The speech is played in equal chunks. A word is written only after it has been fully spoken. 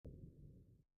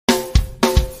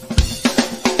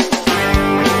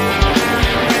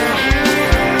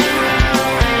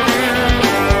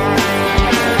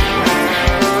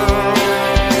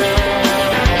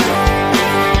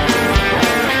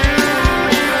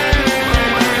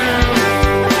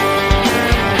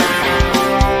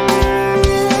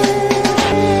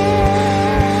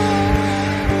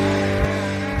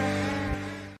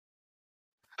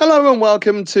Hello and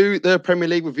welcome to the Premier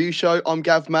League Review Show. I'm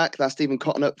Gav Mack. That's Stephen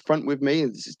Cotton up front with me.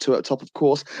 This is two at the top, of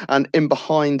course. And in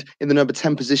behind, in the number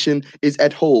 10 position, is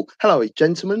Ed Hall. Hello,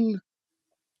 gentlemen.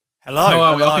 Hello. How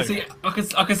are we? Hello.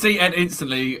 I can see Ed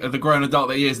instantly, the grown adult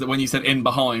that he is, that when you said in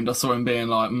behind, I saw him being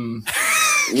like,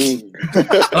 He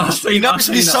knows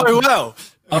me so well.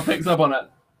 I picked up on it.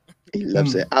 He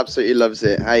loves it. Absolutely loves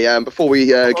it. Hey, before we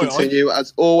continue,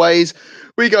 as always,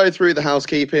 we go through the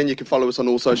housekeeping. You can follow us on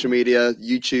all social media,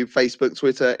 YouTube, Facebook,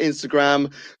 Twitter,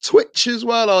 Instagram, Twitch as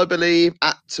well, I believe,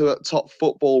 at Top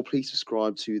Football. Please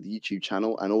subscribe to the YouTube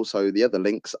channel. And also the other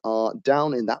links are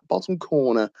down in that bottom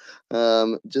corner,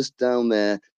 just down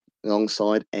there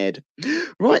alongside Ed.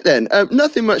 Right then,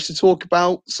 nothing much to talk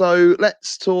about. So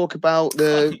let's talk about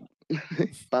the...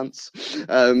 Bants.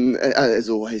 As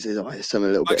always, there's some a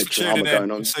little bit of drama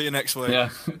going on. See you next week.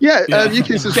 Yeah. You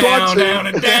can subscribe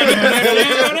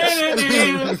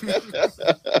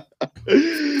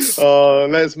Oh,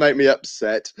 let's make me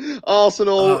upset.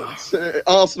 Arsenal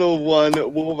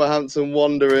won, Wolverhampton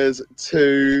Wanderers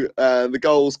 2. The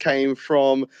goals came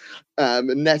from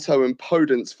Neto and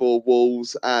Podence for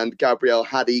Wolves, and Gabriel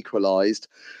had equalised.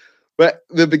 But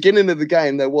the beginning of the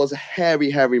game, there was a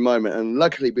hairy moment. And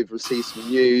luckily, we've received some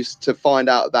news to find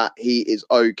out that he is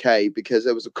okay, because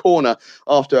there was a corner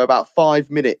after about 5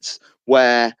 minutes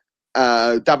where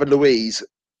David Luiz,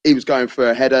 he was going for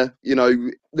a header. You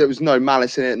know, there was no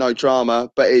malice in it, no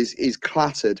drama, but he's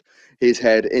clattered his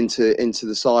head into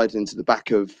the side, into the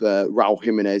back of Raul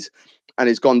Jimenez. And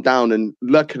he's gone down, and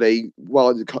luckily,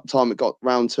 by the time it got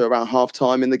round to around half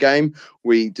time in the game,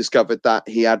 we discovered that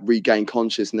he had regained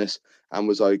consciousness and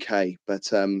was okay. But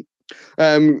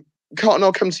Carlton,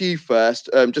 I'll come to you first,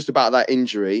 just about that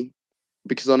injury,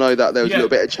 because I know that there was a little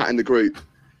bit of chat in the group.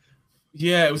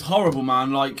 Yeah, it was horrible,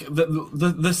 man. Like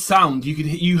the sound,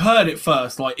 you heard it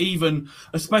first. Like, even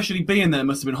especially being there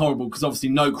must have been horrible, because obviously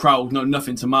no crowd, no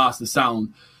nothing to mask the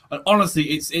sound. And honestly,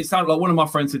 it sounded like, one of my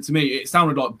friends said to me, it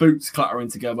sounded like boots clattering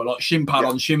together, like shin pad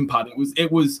on shin pad.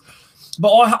 It was, but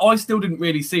I still didn't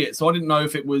really see it, so I didn't know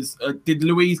if it was. Did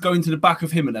Luiz go into the back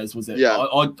of Jimenez? Was it? Yeah.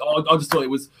 I just thought it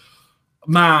was.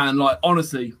 Man, like,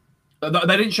 honestly, they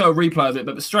didn't show a replay of it,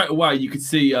 but straight away you could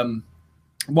see.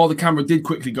 While the camera did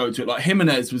quickly go to it, like,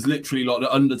 Jimenez was literally like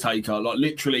the Undertaker. Like,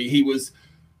 literally, he was.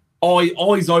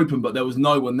 Eyes open, but there was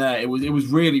no one there. It was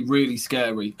really, really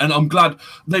scary. And I'm glad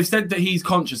they've said that he's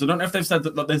conscious. I don't know if they've said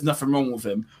that there's nothing wrong with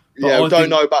him. Yeah, we don't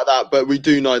know about that, but we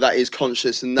do know that he's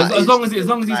conscious, and that as long as he's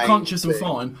conscious and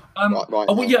fine. Right.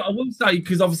 I will say,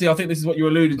 because obviously I think this is what you're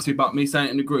alluding to about me saying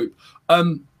it in the group.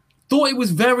 Thought it was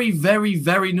very, very,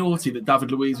 very naughty that David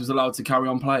Luiz was allowed to carry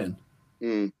on playing.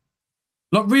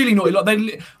 Like, really naughty.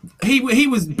 Like, he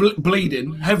was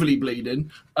bleeding, heavily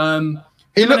bleeding.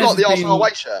 He looked like the Arsenal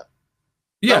away shirt.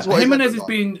 Yeah, Jimenez is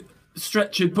being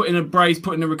stretchered, put in a brace,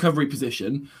 put in a recovery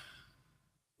position.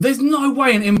 There's no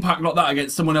way an impact like that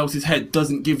against someone else's head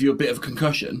doesn't give you a bit of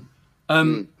concussion.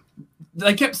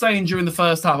 They kept saying during the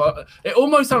first half, it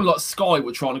almost sounded like Sky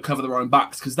were trying to cover their own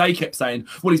backs, because they kept saying,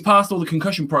 well, he's passed all the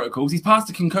concussion protocols. He's passed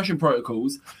the concussion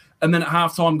protocols, and then at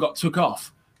half-time got took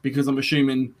off, because I'm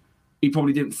assuming he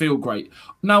probably didn't feel great.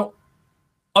 Now,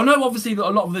 I know obviously that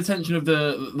a lot of the attention of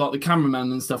the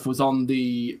cameraman and stuff was on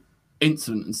the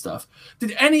incident and stuff.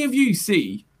 Did any of you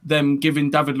see them giving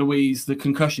David Luiz the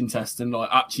concussion test and like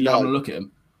actually having a look at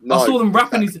him? No, I saw them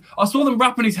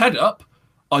wrapping his head up.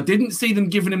 I didn't see them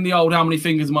giving him the old how many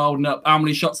fingers am I holding up, how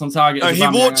many shots on target. No, he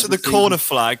walked to the corner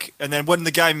flag, and then when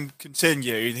the game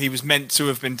continued, he was meant to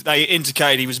have been. They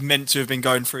indicated he was meant to have been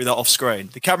going through that off screen.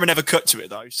 The camera never cut to it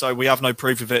though, so we have no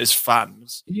proof of it as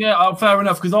fans. Yeah, fair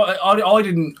enough, because I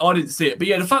didn't see it. But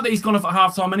yeah, the fact that he's gone off at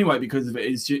half time anyway because of it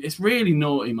is it's really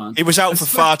naughty, man. He was out for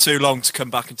far too long to come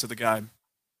back into the game.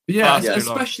 Yeah,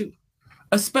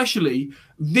 especially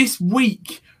this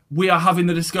week. We are having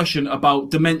the discussion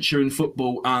about dementia in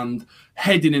football and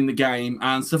heading in the game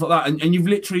and stuff like that. And you've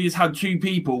literally just had two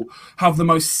people have the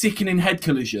most sickening head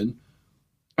collision.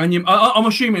 And I'm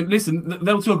assuming, listen,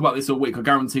 they'll talk about this all week. I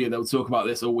guarantee you they'll talk about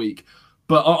this all week.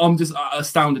 But I'm just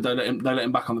astounded they let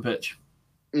him back on the pitch.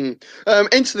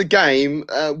 Into the game,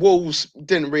 Wolves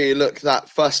didn't really look that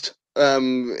fussed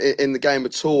in the game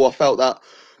at all. I felt that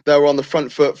they were on the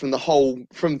front foot from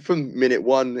from minute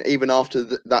one, even after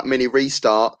that mini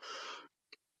restart.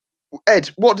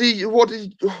 Ed, what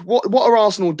are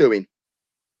Arsenal doing?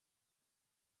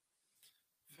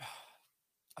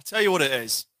 I'll tell you what it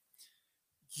is.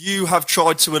 You have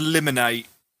tried to eliminate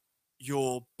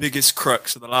your biggest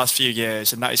crux of the last few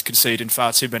years, and that is conceding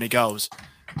far too many goals.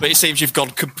 But it seems you've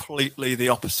gone completely the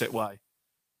opposite way.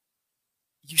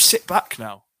 You sit back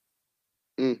now.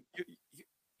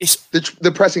 it's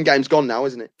the pressing game's gone now,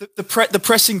 isn't it? The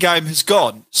pressing game has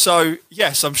gone. So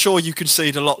yes, I'm sure you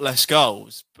concede a lot less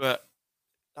goals, but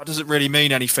that doesn't really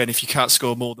mean anything if you can't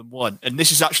score more than one. And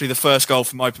this is actually the first goal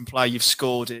from open play you've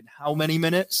scored in how many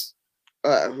minutes?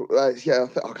 Yeah,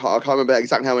 I can't remember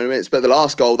exactly how many minutes, but the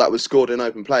last goal that was scored in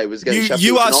open play was against Sheffield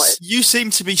United. You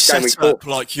seem to be set up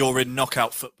like you're in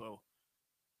knockout football,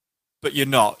 but you're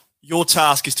not. Your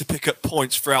task is to pick up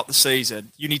points throughout the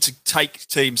season. You need to take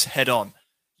teams head on.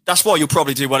 That's why you'll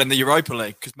probably do well in the Europa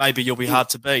League, because maybe you'll be hard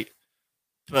to beat.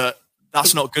 But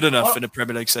that's not good enough in a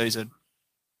Premier League season.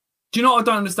 Do you know what I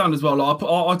don't understand as well? Like,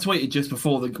 I tweeted just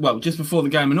before the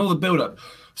game and all the build-up.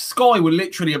 Sky were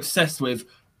literally obsessed with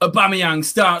Aubameyang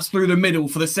starts through the middle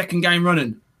for the second game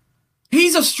running.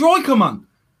 He's a striker, man.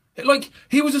 Like,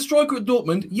 he was a striker at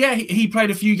Dortmund. Yeah, he played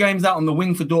a few games out on the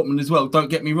wing for Dortmund as well, don't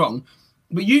get me wrong.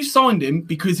 But you signed him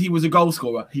because he was a goal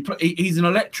scorer. He's an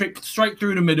electric, straight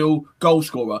through the middle goal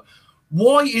scorer.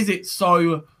 Why is it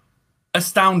so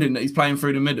astounding that he's playing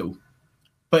through the middle?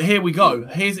 But here we go.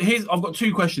 Here's I've got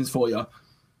two questions for you.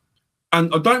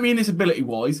 And I don't mean this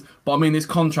ability-wise, but I mean this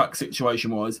contract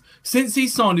situation-wise. Since he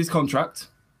signed his contract,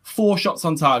 4 shots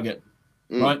on target,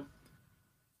 right?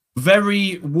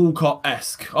 Very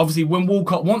Walcott-esque. Obviously, when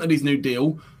Walcott wanted his new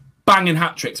deal, banging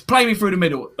hat-tricks. Play me through the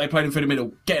middle. They played him through the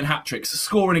middle, getting hat-tricks,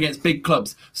 scoring against big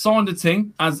clubs. Signed a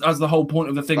thing, as the whole point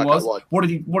of the thing was. What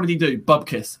did he do? Bub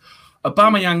kiss.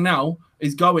 Aubameyang now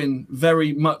is going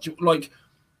very much like...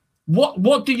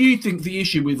 What do you think the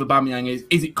issue with Aubameyang is?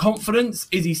 Is it confidence?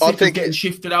 Is he sick of getting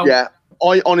shifted out? Yeah,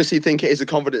 I honestly think it is a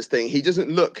confidence thing. He doesn't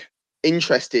look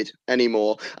interested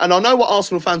anymore. And I know what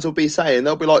Arsenal fans will be saying.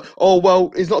 They'll be like, oh,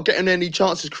 well, he's not getting any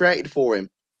chances created for him.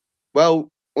 Well,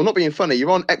 not being funny.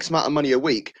 You're on X amount of money a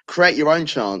week. Create your own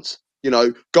chance. You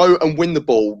know, go and win the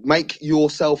ball. Make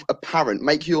yourself apparent.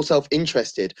 Make yourself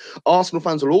interested. Arsenal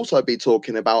fans will also be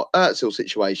talking about Özil's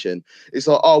situation. It's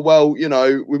like, oh, well, you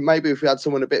know, maybe if we had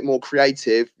someone a bit more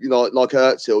creative, you know, like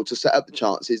Özil to set up the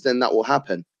chances, then that will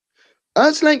happen.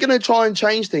 Özil ain't going to try and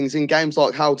change things in games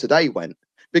like how today went,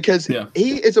 because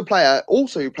he is a player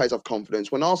also who plays off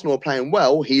confidence. When Arsenal are playing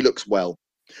well, he looks well.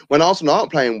 When Arsenal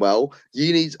aren't playing well,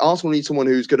 Arsenal need someone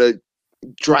who's going to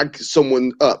drag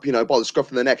someone up, you know, by the scruff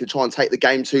of the neck and try and take the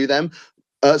game to them.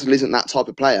 Özil isn't that type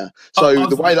of player. So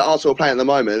the way that Arsenal are playing at the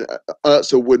moment,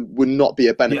 Özil would not be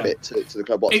a benefit to the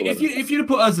club whatsoever. If you'd have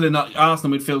put Özil in that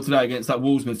Arsenal midfield today against that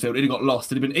Wolves midfield, he'd have got lost.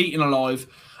 He'd have been eaten alive.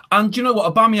 And do you know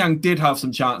what? Aubameyang did have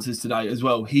some chances today as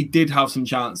well. He did have some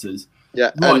chances. Yeah,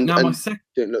 right, now my second...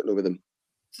 Didn't look with them.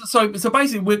 So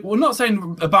basically, we're not saying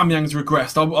Aubameyang's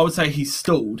regressed. I would say he's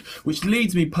stalled, which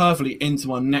leads me perfectly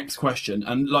into our next question.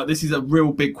 And like, this is a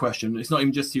real big question. It's not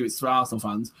even just you; it's for Arsenal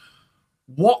fans.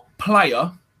 What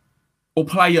player or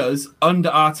players under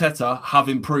Arteta have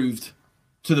improved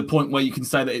to the point where you can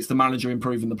say that it's the manager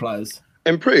improving the players?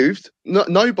 Improved? No,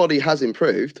 nobody has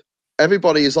improved.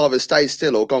 Everybody has either stayed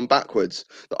still or gone backwards.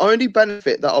 The only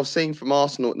benefit that I've seen from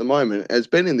Arsenal at the moment has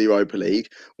been in the Europa League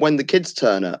when the kids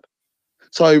turn up.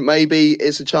 So maybe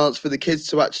it's a chance for the kids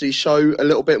to actually show a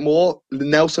little bit more.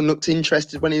 Nelson looked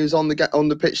interested when he was on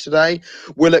the pitch today.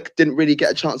 Willock didn't really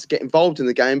get a chance to get involved in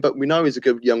the game, but we know he's a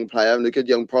good young player and a good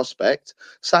young prospect.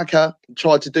 Saka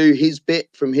tried to do his bit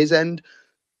from his end.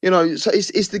 You know, so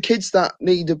it's the kids that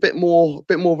need a bit more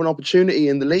of an opportunity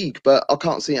in the league, but I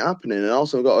can't see it happening. And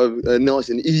Arsenal got a nice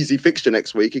and easy fixture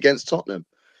next week against Tottenham.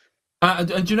 And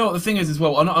do you know what the thing is as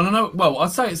well? And I know. Well,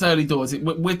 I'd say it's early doors.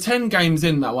 We're 10 games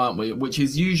in now, aren't we? Which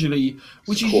is usually,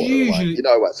 you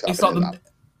know what's happening.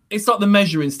 It's like the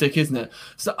measuring stick, isn't it?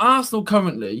 So Arsenal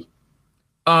currently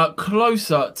are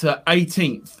closer to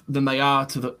 18th than they are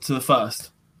to the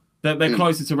first. They're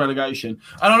closer to relegation.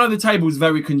 And I know the table is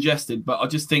very congested, but I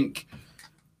just think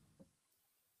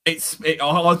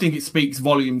I think it speaks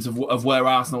volumes of where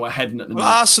Arsenal are heading at the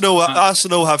moment.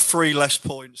 Arsenal have 3 less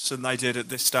points than they did at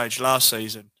this stage last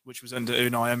season, which was under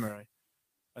Unai Emery.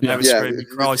 And they were screaming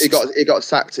crisis. He got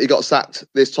sacked. He got sacked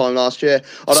this time last year.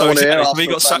 I don't want to hear Arsenal he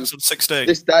got sacked on 16.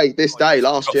 This day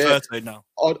last year. 13 now.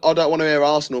 I don't want to hear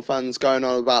Arsenal fans going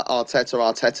on about Arteta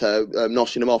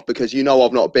noshing him off, because you know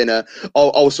I've not been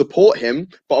I'll support him,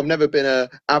 but I've never been an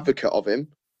advocate of him.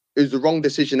 It was the wrong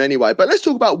decision anyway. But let's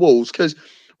talk about Wolves, because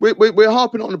we're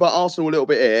harping on about Arsenal a little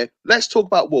bit here. Let's talk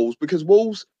about Wolves, because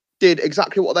Wolves did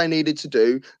exactly what they needed to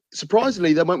do.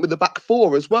 Surprisingly, they went with the back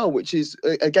 4 as well, which is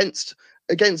against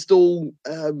all,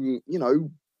 you know.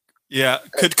 Yeah,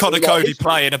 could Conor Cody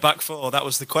play in a back 4? That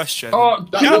was the question. Oh,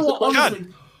 do you know what?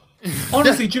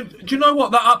 Honestly, do you know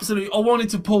what? That absolutely. I wanted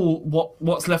to pull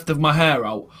what's left of my hair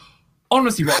out.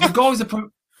 Honestly, what the guys are.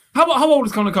 How old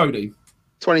is Conor Cody?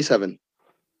 27.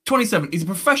 27. He's a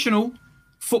professional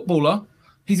footballer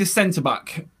He's a centre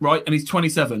back, right? And he's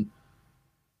 27.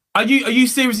 Are you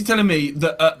seriously telling me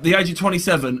that at the age of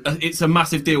 27, it's a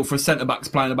massive deal for a centre back to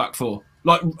play in a back four?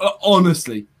 Like,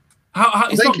 honestly, how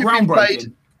it's not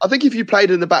groundbreaking. I think if you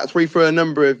played in the back three for a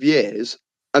number of years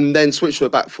and then switched to a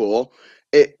back four,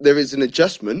 there is an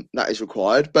adjustment that is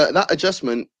required, but that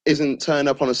adjustment isn't turn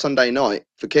up on a Sunday night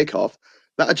for kickoff.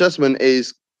 That adjustment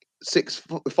is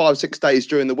 5, 6 days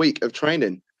during the week of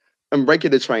training and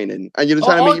regular training. And you're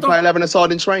telling me you play 11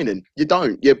 aside in training? You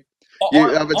don't. You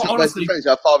have a honestly, defense, you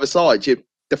have 5 aside, you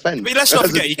defend. But let's not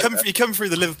forget, you come through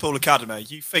the Liverpool academy.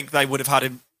 You think they would have had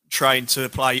him trained to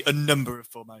play a number of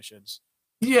formations?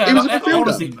 Yeah, he was a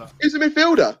midfielder. He was a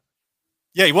midfielder.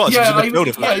 Yeah, he was. Yeah, he was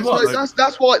a midfielder. Yeah, he was.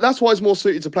 So that's why he's more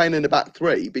suited to playing in the back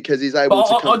three, because he's able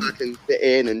to come back and fit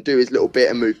in and do his little bit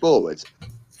and move forwards.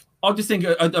 I just think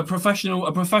a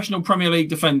professional Premier League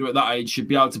defender at that age should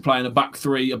be able to play in a back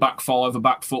three, a back five, a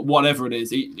back four, whatever it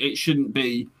is. It shouldn't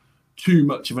be too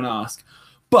much of an ask.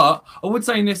 But I would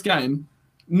say in this game,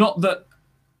 not that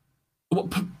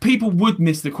people would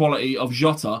miss the quality of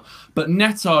Jota, but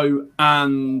Neto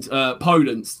and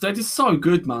Podence, they're just so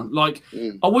good, man. Like,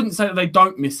 I wouldn't say that they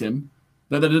don't miss him,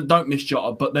 that they don't miss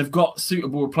Jota, but they've got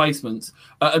suitable replacements.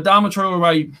 Adama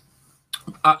Traore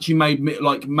actually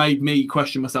made me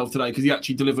question myself today because he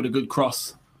actually delivered a good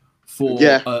cross for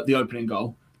the opening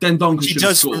goal. Dendoncker he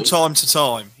does from time to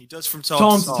time. He does from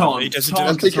time to time. He doesn't do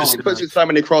it because he puts in so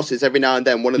many crosses every now and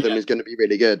then. One of them is going to be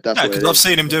really good. That's because I've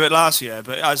seen him do it last year,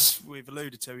 but as we've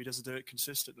alluded to, he doesn't do it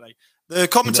consistently. The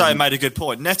commentator made a good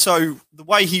point. Neto, the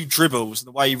way he dribbles,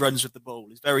 the way he runs with the ball,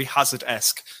 is very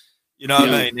Hazard-esque. You know what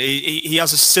I mean? He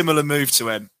has a similar move to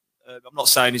him. I'm not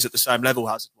saying he's at the same level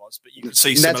Hazard was, but you can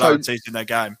see similarities in their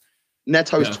game.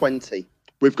 Neto's 20.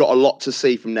 We've got a lot to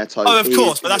see from Neto. Oh, of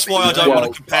course, but that's why I don't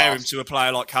want to compare him to a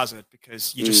player like Hazard,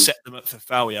 because you just set them up for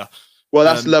failure. Well,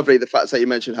 that's lovely, the fact that you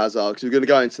mentioned Hazard, because we're going to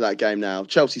go into that game now.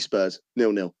 Chelsea-Spurs,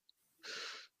 0-0.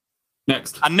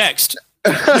 Next. And next.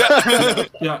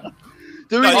 Yeah.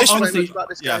 Do we honestly about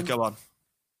this game? Yeah, go on.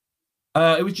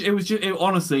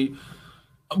 Honestly,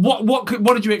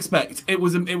 what did you expect? It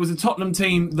was a Tottenham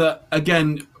team that,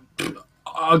 again,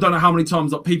 I don't know how many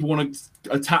times that people want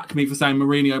to attack me for saying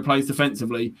Mourinho plays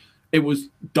defensively. It was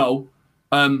dull.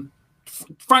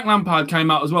 Frank Lampard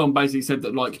came out as well and basically said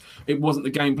that like it wasn't the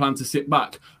game plan to sit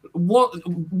back. Well,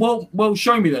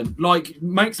 show me then. Like,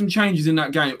 make some changes in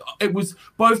that game. It was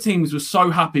both teams were so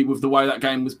happy with the way that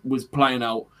game was playing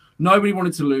out. Nobody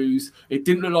wanted to lose. It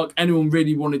didn't look like anyone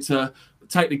really wanted to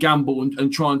take the gamble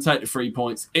and try and take the 3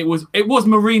 points. It was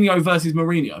Mourinho versus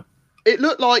Mourinho. It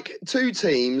looked like two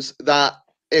teams that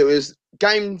it was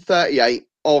game 38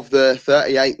 of the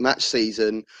 38 match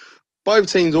season.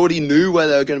 Both teams already knew where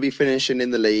they were going to be finishing in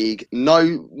the league.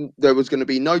 There was going to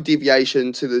be no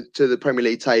deviation to the Premier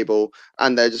League table,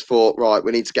 and they just thought, right,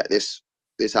 we need to get this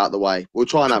out of the way. We'll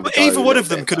try and have it. Either one of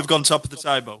them could have gone top of the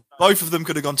table. Both of them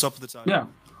could have gone top of the table.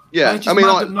 Yeah. I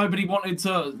mean, nobody wanted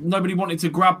to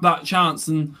grab that chance,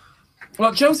 and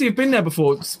like Chelsea have been there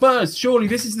before. Spurs, surely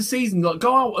this is the season. Like,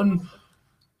 go out and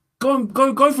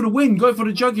go for the win, go for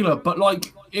the jugular. But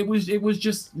like, it was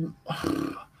just.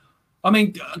 I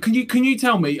mean, can you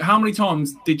tell me how many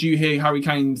times did you hear Harry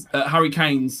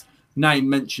Kane's name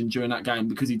mentioned during that game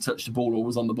because he touched the ball or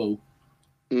was on the ball?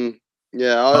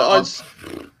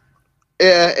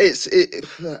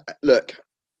 Look,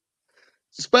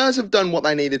 Spurs have done what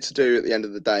they needed to do at the end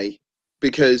of the day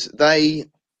because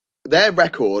their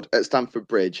record at Stamford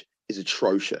Bridge is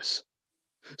atrocious.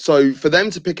 So for them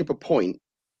to pick up a point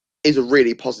is a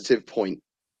really positive point.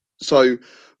 So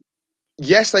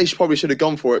yes, they probably should have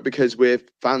gone for it because we're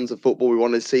fans of football. We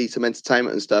want to see some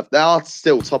entertainment and stuff. They are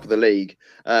still top of the league,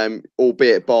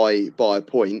 albeit by a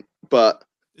point. But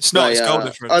it's not. It's goal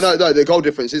difference. Oh no, the goal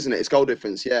difference, isn't it? It's goal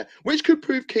difference, yeah. Which could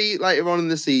prove key later on in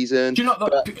the season. Do you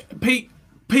know peak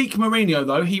Mourinho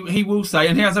though? He will say,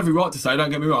 and he has every right to say. Don't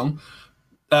get me wrong.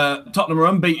 Tottenham are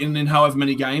unbeaten in however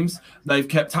many games. They've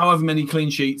kept however many clean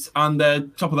sheets, and they're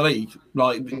top of the league.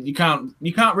 Like you can't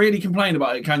really complain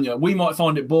about it, can you? We might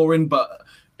find it boring, but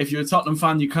if you're a Tottenham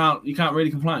fan, you can't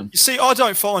really complain. You see, I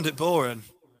don't find it boring.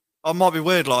 I might be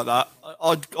weird like that.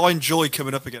 I enjoy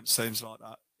coming up against teams like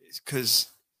that. It's because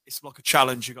it's like a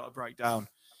challenge you got to break down.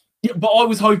 Yeah, but I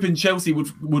was hoping Chelsea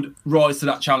would rise to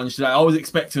that challenge today. I was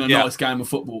expecting a nice game of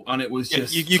football, and it was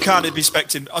just... You can't be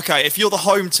expecting... Okay, if you're the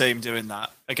home team doing that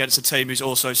against a team who's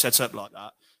also set up like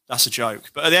that, that's a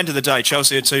joke. But at the end of the day,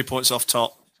 Chelsea are 2 points off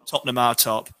top. Tottenham are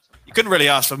top. You couldn't really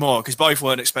ask for more because both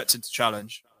weren't expected to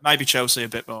challenge. Maybe Chelsea a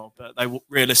bit more, but they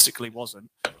realistically wasn't.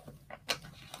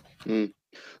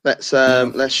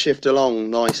 Let's shift along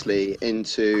nicely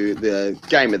into the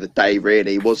game of the day,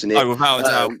 really, wasn't it? Oh, without a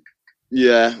doubt.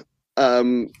 Yeah.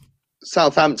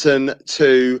 Southampton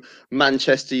 2,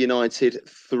 Manchester United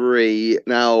 3.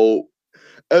 Now,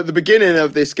 at the beginning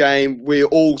of this game, we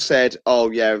all said,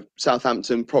 "Oh yeah,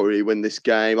 Southampton probably win this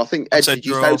game." I think Ed, did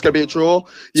you say it was going to be a draw?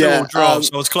 Yeah, draw.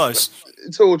 So I was close.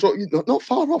 Not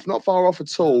far off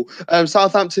at all.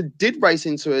 Southampton did race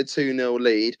into a 2-0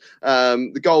 lead.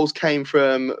 The goals came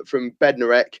from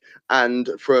Bednarek and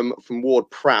from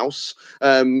Ward-Prowse.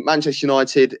 Manchester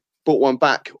United brought one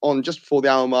back on just before the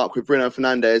hour mark with Bruno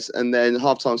Fernandes, and then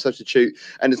half-time substitute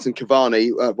Edinson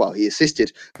Cavani. He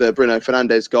assisted the Bruno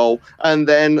Fernandes goal and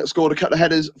then scored a couple of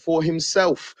headers for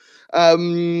himself. I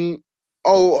do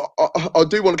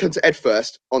want to come to Ed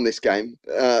first on this game,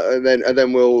 and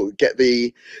then we'll get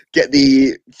the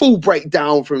full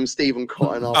breakdown from Stephen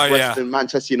Cotton, our Western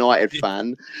Manchester United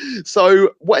fan.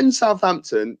 So when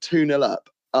Southampton 2-0 up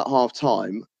at half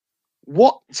time,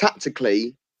 what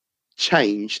tactically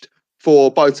changed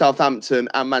for both Southampton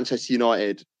and Manchester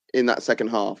United in that second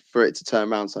half for it to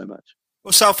turn around so much?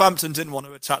 Well, Southampton didn't want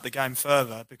to attack the game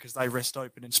further because they risked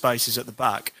opening spaces at the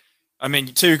back. I mean,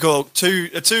 a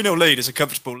 2-0 lead is a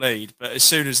comfortable lead, but as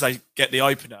soon as they get the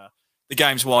opener, the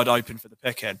game's wide open for the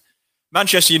picking.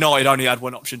 Manchester United only had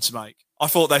one option to make. I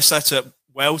thought they set up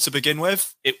well to begin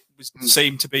with. It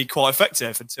seemed to be quite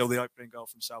effective until the opening goal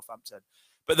from Southampton.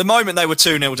 But the moment they were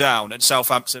 2-0 down and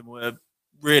Southampton were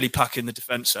really packing the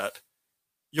defence up,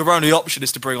 your only option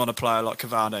is to bring on a player like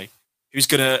Cavani, who's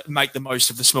going to make the most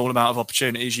of the small amount of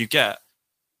opportunities you get.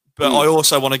 But I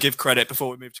also want to give credit,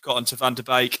 before we move to Cotton, to Van der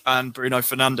Beek and Bruno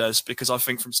Fernandes, because I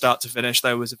think from start to finish,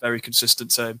 they was a very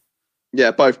consistent team.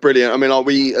 Yeah, both brilliant. I mean,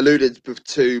 we alluded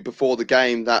to before the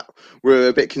game that we're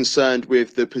a bit concerned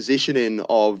with the positioning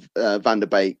of Van der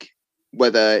Beek,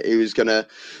 whether he was going to,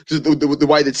 the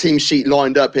way the team sheet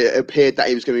lined up, it appeared that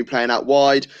he was going to be playing out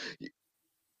wide.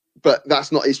 But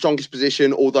that's not his strongest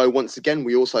position, although once again,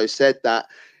 we also said that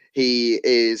he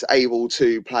is able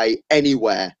to play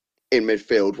anywhere in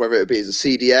midfield, whether it be as a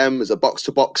CDM, as a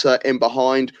box-to-boxer, in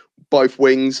behind, both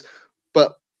wings.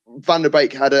 But Van der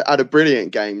Beek had a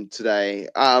brilliant game today.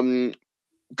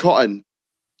 Cotton,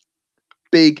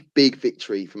 big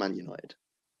victory for Man United.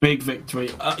 Big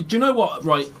victory. Do you know what?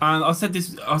 Right, and I said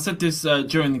this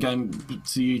during the game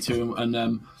to you two, and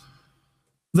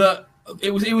that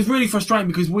it was really frustrating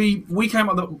because we came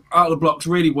out of the blocks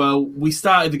really well. We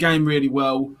started the game really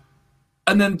well.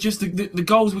 And then just the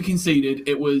goals we conceded,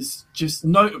 it was just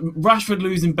Rashford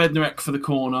losing Bednarek for the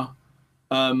corner,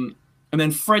 and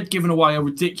then Fred giving away a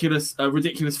ridiculous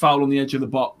foul on the edge of the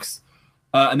box,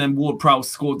 and then Ward-Prowse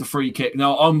scored the free kick.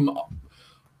 Now I'm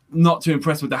not too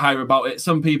impressed with De Gea about it.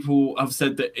 Some people have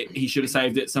said that he should have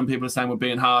saved it. Some people are saying we're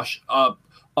being harsh. I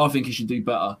think he should do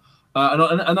better.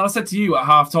 And I said to you at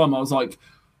half time, I was like,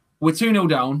 we're 2-0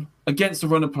 down against a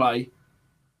run of play.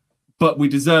 But we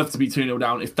deserve to be 2-0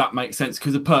 down, if that makes sense,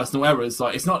 because of personal errors.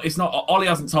 Like it's not. Ollie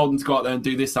hasn't told them to go out there and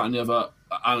do this, that, and the other,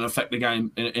 and affect the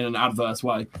game in an adverse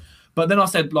way. But then I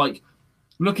said, like,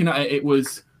 looking at it,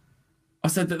 I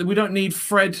said that we don't need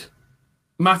Fred,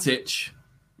 Matic,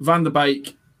 Van der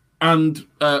Beek, and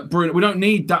Bruno. We don't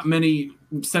need that many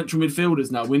central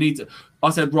midfielders now. We need to. I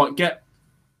said, right,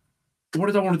 what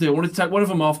did I want to do? I wanted to take one of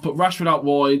them off, put Rashford out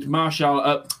wide, Martial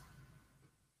up.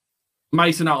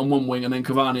 Mason out on one wing and then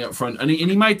Cavani up front, and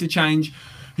he made the change.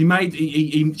 He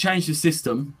changed the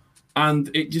system, and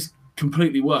it just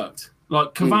completely worked.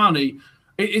 Like Cavani,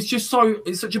 it's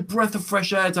such a breath of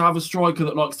fresh air to have a striker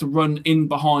that likes to run in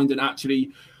behind and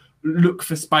actually look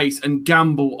for space and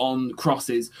gamble on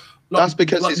crosses. That's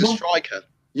because he's a striker.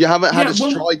 You haven't had a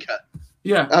striker.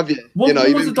 Yeah, have you?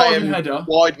 You've been playing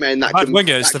wide men that can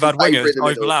wingers. They've had wingers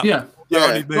overlap. Yeah. Their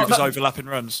only move is overlapping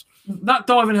runs. That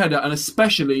diving header, and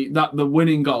especially the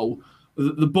winning goal,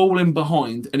 the ball in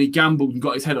behind, and he gambled and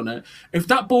got his head on it. If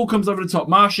that ball comes over the top,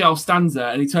 Martial stands there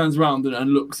and he turns around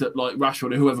and looks at like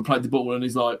Rashford or whoever played the ball, and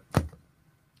he's like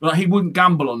he wouldn't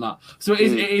gamble on that. So it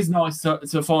is nice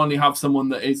to finally have someone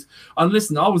that is. And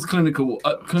listen, I was clinical.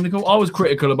 I was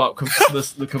critical about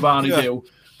the Cavani deal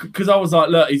because I was like,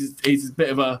 look, he's a bit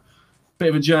of a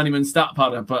journeyman stat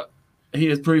padder, but he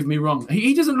has proved me wrong.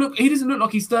 He doesn't look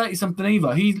like he's 30-something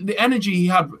either. The energy he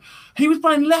had. He was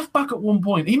playing left back at one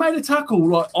point. He made a tackle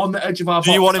like on the edge of our box.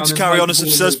 Do you want him to carry on as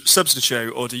a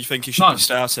substitute, or do you think he should be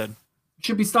starting?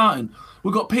 Should be starting.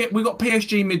 We got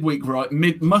PSG midweek, right?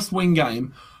 Must-win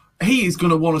game. He is going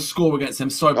to want to score against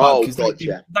them so bad because they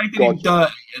did him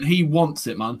dirty, and he wants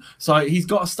it, man. So he's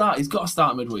got to start. He's got to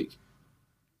start midweek.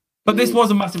 But this was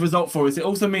a massive result for us. It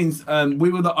also means we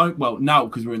were now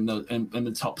because we're in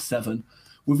the top 7,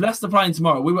 with Leicester playing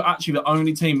tomorrow, we were actually the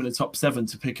only team in the top 7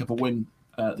 to pick up a win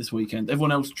this weekend.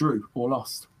 Everyone else drew or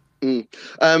lost. Nice.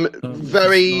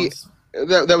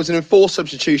 There was an enforced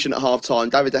substitution at half-time.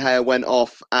 David De Gea went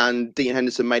off and Dean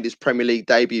Henderson made his Premier League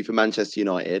debut for Manchester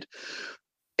United.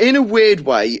 In a weird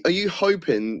way, are you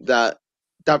hoping that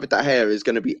David De Gea is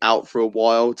going to be out for a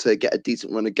while to get a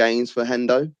decent run of games for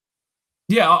Hendo?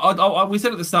 Yeah, we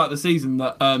said at the start of the season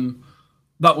that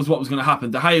that was what was going to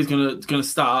happen. De Gea is going to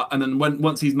start, and then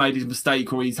once he's made his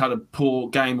mistake or he's had a poor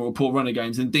game or a poor run of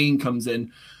games, and Dean comes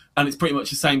in, and it's pretty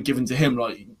much the same given to him.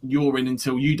 Like, you're in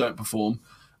until you don't perform.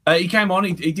 He came on,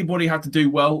 he did what he had to do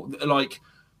well. Like,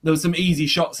 there was some easy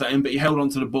shots at him, but he held on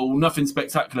to the ball. Nothing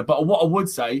spectacular. But what I would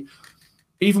say,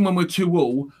 even when we're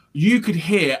 2-2, you could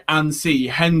hear and see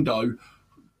Hendo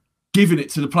giving it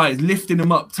to the players, lifting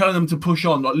them up, telling them to push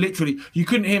on. Like, literally, you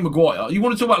couldn't hear Maguire. You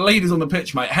want to talk about leaders on the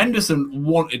pitch, mate? Henderson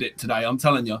wanted it today, I'm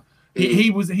telling you.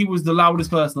 He was the loudest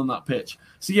person on that pitch.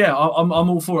 So, yeah, I'm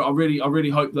all for it. I really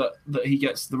hope that he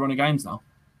gets the run of games now.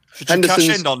 Should you cash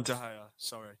in on De Gea?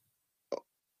 Sorry.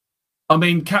 I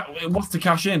mean, what's to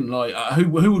cash in? Like, who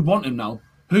would want him now?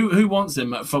 Who wants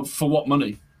him for what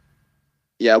money?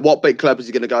 Yeah, what big club is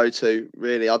he going to go to?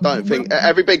 Really, I don't think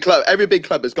every big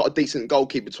club has got a decent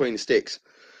goalkeeper between the sticks.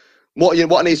 What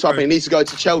needs to happen? He needs to go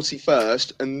to Chelsea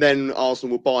first, and then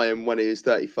Arsenal will buy him when he is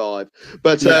 35.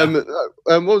 But what was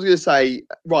I going to say?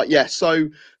 Right, yeah. So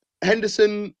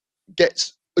Henderson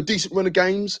gets a decent run of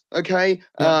games. Okay,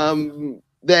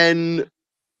 then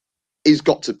he's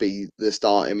got to be the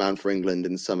starting man for England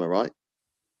in the summer, right?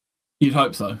 You'd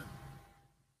hope so.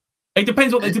 It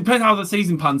depends how the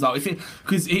season pans out.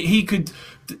 Because he could,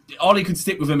 Ollie could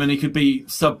stick with him and he could be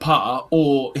subpar,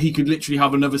 or he could literally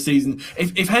have another season.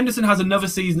 If Henderson has another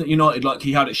season at United like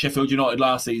he had at Sheffield United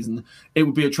last season, it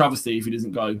would be a travesty if he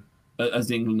doesn't go as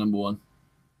the England number 1.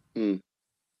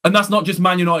 And that's not just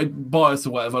Man United bias or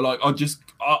whatever. Like,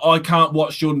 I can't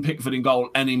watch Jordan Pickford in goal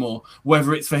anymore,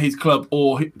 whether it's for his club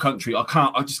or his country.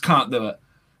 I just can't do it.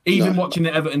 Even watching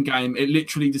the Everton game, it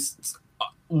literally just.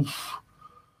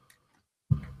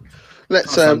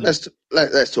 Let's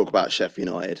talk about Sheffield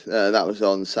United. That was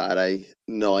on Saturday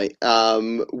night.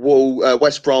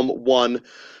 West Brom 1,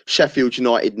 Sheffield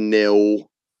United 0.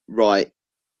 Right,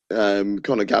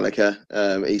 Conor Gallagher,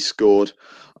 he scored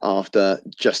after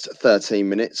just 13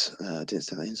 minutes. I didn't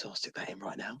say that in, so I'll stick that in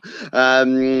right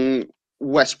now.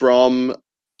 West Brom,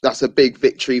 that's a big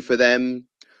victory for them.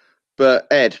 But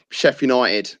Ed, Sheffield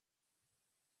United,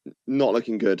 not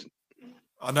looking good.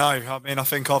 I know. I mean, I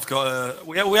think I've got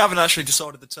we haven't actually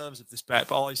decided the terms of this bet,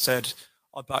 but I said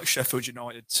I back Sheffield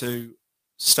United to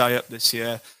stay up this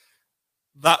year.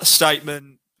 That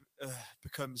statement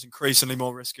becomes increasingly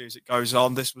more risky as it goes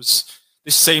on. This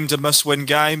seemed a must-win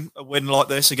game. A win like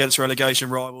this against relegation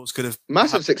rivals could have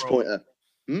massive 6-pointer.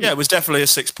 Yeah, it was definitely a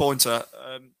 6-pointer.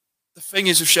 The thing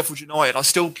is with Sheffield United, I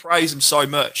still praise them so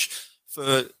much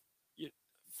for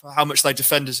how much they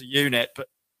defend as a unit, but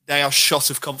they are shot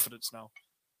of confidence now.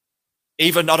 I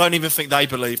don't even think they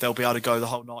believe they'll be able to go the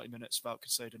whole 90 minutes without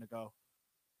conceding a goal.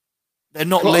 They're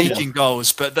not leaking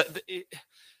goals, but the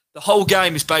whole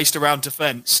game is based around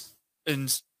defence,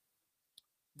 and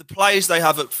the players they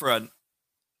have up front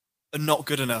are not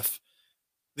good enough.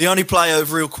 The only player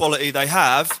of real quality they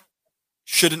have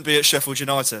shouldn't be at Sheffield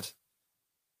United.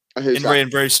 In Ryan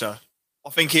Brewster. I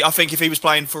think if he was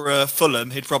playing for Fulham,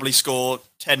 he'd probably score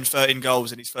 10, 13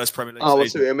 goals in his first Premier League season. I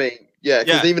see what I mean. Yeah,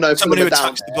 because even though someone who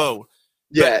attacks the ball.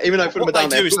 Yeah, even though Fulham are down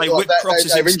there. What they do is they whip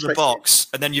crosses into the box,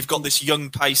 and then you've got this young,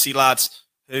 pacey lad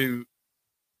who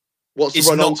wants to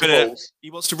run onto balls.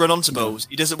 He wants to run onto balls.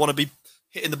 He doesn't want to be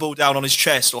hitting the ball down on his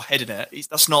chest or heading it.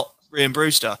 That's not Ryan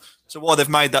Brewster. So why they've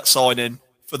made that signing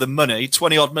for the money,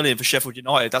 20-odd million for Sheffield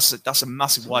United, that's a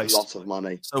massive waste. A lot of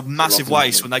money. So massive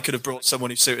waste when they could have brought someone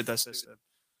who suited their system.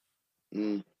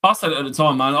 I said it at the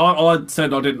time, man. I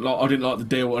said I didn't like the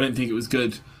deal. I didn't think it was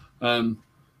good.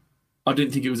 I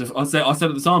didn't think it was. I said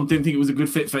at the time, didn't think it was a good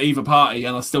fit for either party,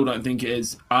 and I still don't think it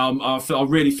is. I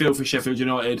really feel for Sheffield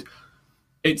United.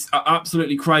 It's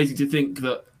absolutely crazy to think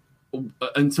that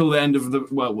until the end of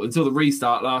until the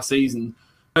restart last season,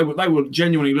 they were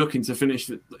genuinely looking to finish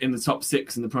in the top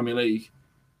 6 in the Premier League,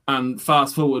 and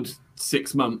fast forward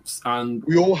 6 months, and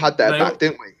we all had their back,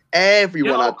 didn't we?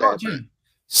 Everyone had their back.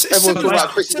 Everyone talked about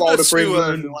Chris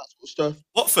Wilder and all that sort of stuff.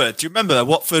 Watford, do you remember?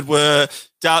 Watford were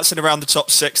dancing around the top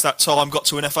 6 that time, got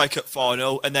to an FA Cup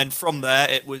final, and then from there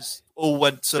it was all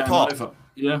went to pot.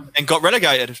 Yeah, and got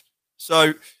relegated.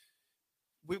 So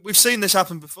we've seen this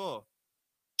happen before.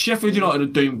 Sheffield United are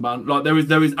doomed, man. Like there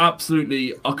is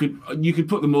absolutely, you could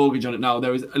put the mortgage on it now.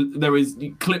 There is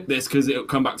you clip this because it'll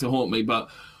come back to haunt me, but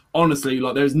honestly,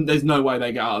 like there's no way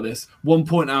they get out of this. 1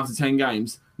 point out of 10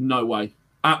 games, no way,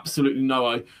 absolutely no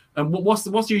way. And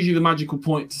what's usually the magical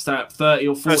point to stay at 30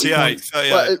 or 40 38, points?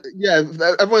 38. Well, yeah,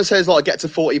 everyone says like get to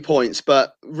 40 points,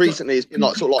 but recently it's been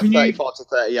like sort of like 35 to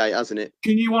 38, hasn't it?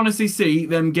 Can you honestly see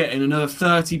them getting another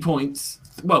 30 points?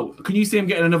 Well, can you see them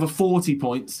getting another 40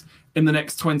 points in the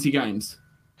next 20 games?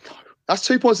 That's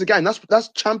 2 points a game. That's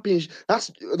championship.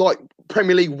 That's like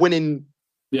Premier League winning.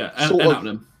 Yeah,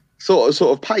 sort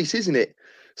of pace, isn't it?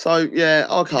 So yeah,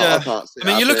 I can't. I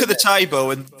mean, you look at the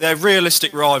table and they're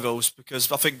realistic rivals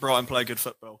because I think Brighton play good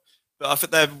football, but I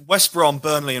think they're West Brom,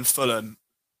 Burnley, and Fulham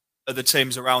are the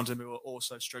teams around them who are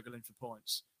also struggling for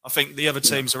points. I think the other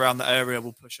teams around that area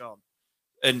will push on,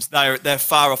 and they're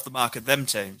far off the mark of them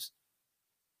teams.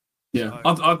 Yeah,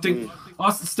 I think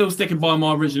I'm still sticking by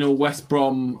my original West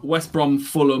Brom,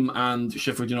 Fulham, and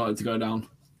Sheffield United to go down.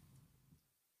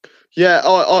 Yeah,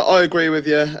 I agree with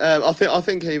you. I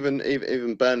think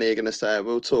even Burnley are going to say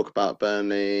we'll talk about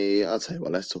Burnley. I'll tell you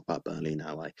what, let's talk about Burnley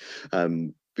now,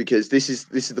 because this is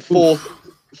the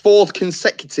fourth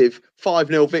consecutive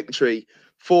 5-0 victory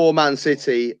for Man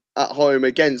City at home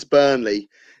against Burnley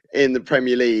in the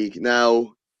Premier League.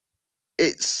 Now,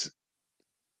 it's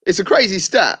a crazy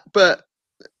stat, but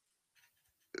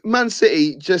Man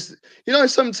City just,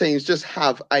 some teams just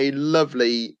have a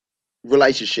lovely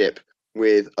relationship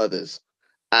with others,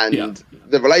 and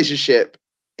the relationship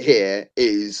here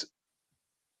is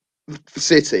the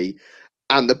City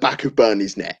and the back of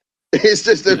Burnley's net. It's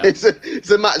just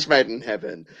it's a match made in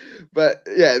heaven. But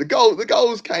yeah, the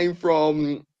goals came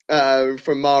from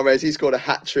Mahrez. He scored a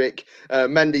hat trick.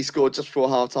 Mendy scored just before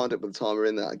half time. Didn't put the timer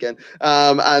in that again.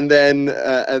 And then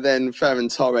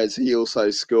Ferran Torres, he also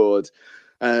scored.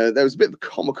 There was a bit of a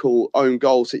comical own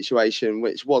goal situation,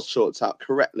 which was sorted out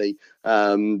correctly.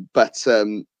 But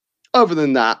other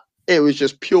than that, it was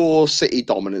just pure City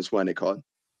dominance, wasn't it, Colin?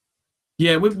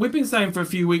 Yeah, we've been saying for a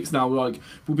few weeks now, like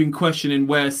we've been questioning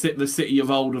where the City of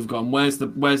old have gone. Where's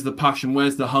the passion?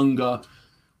 Where's the hunger?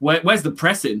 Where's the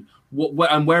pressing?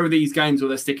 And where are these games where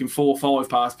they're sticking 4-5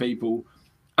 past people?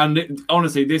 And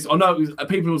honestly, I know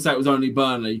people will say it was only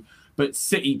Burnley, but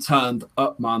City turned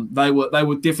up, man. They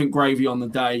were different gravy on the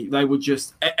day. They were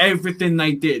just everything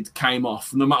they did came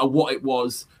off. No matter what it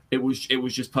was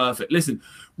just perfect. Listen,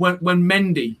 when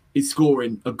Mendy is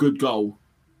scoring a good goal,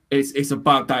 it's a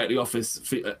bad day at the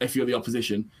office if you're the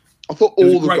opposition. I thought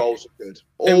all the goals were good.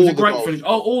 It was a great finish.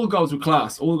 All the goals were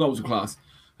class.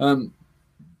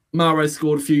 Mahrez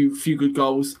scored a few good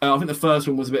goals. I think the first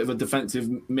one was a bit of a defensive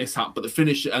mishap, but the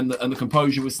finish and the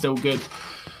composure was still good.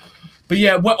 But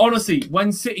yeah, honestly,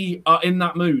 when City are in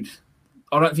that mood,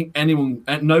 I don't think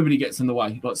nobody gets in the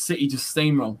way. Like City just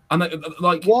steamroll, and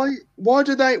why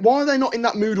are they not in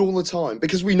that mood all the time?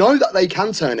 Because we know that they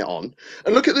can turn it on.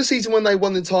 And look at the season when they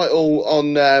won the title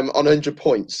on 100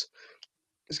 points.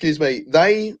 Excuse me,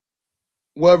 they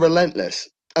were relentless,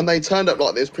 and they turned up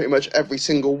like this pretty much every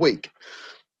single week.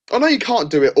 I know you can't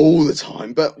do it all the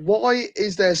time, but why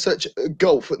is there such a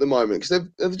gulf at the moment? Because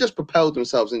they've just propelled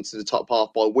themselves into the top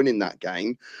half by winning that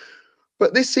game.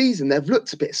 But this season, they've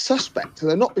looked a bit suspect.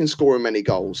 They've not been scoring many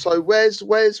goals. So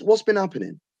what's been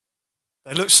happening?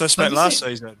 They looked suspect last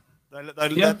season.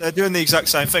 They're doing the exact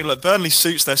same thing. Look, Burnley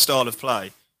suits their style of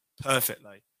play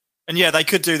perfectly. And yeah, they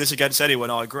could do this against anyone,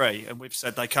 I agree. And we've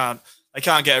said they can't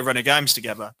get a run of games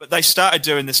together. But they started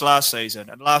doing this last season.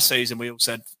 And last season, we all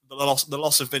said the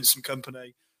loss of Vincent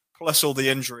Kompany, plus all the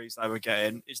injuries they were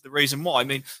getting, is the reason why. I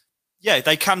mean, yeah,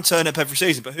 they can turn up every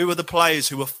season, but who are the players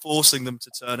who are forcing them to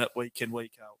turn up week in,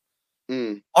 week out?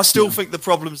 I still think the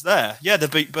problem's there. Yeah, they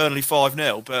beat Burnley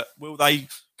 5-0, but will they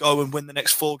go and win the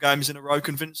next 4 games in a row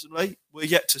convincingly? We're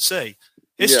yet to see.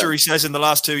 History says in the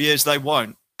last 2 years they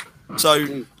won't.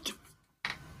 So,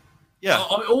 yeah.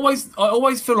 I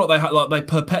always feel like they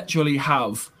perpetually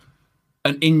have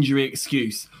an injury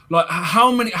excuse. Like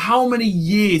how many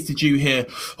years did you hear?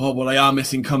 Oh well, they are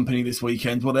missing Kompany this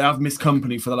weekend. Well, they have missed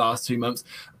Kompany for the last 2 months.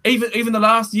 Even the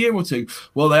last year or two.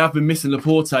 Well, they have been missing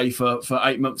Laporte for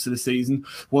 8 months of the season.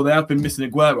 Well, they have been missing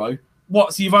Aguero.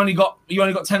 What? So you only got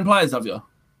 10 players, have you?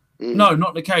 No,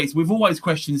 not the case. We've always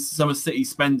questioned some of City's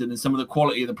spending and some of the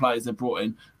quality of the players they've brought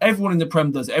in. Everyone in the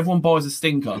Prem does it. Everyone buys a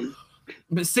stinker,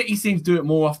 but City seems to do it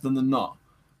more often than not.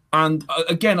 And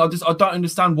again, I don't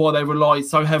understand why they rely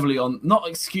so heavily on, not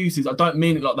excuses, I don't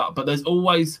mean it like that, but there's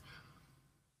always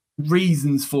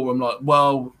reasons for them. Like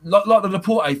the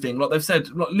Laporte thing, like they've said,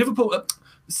 like Liverpool,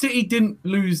 City didn't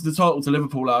lose the title to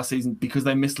Liverpool last season because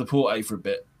they missed Laporte for a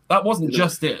bit. That wasn't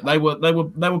just it. They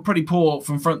were pretty poor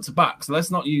from front to back. So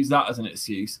let's not use that as an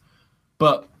excuse.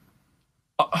 But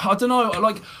I don't know,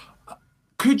 like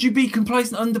Could you be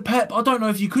complacent under Pep? I don't know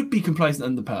if you could be complacent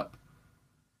under Pep.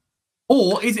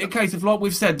 Or is it a case of, like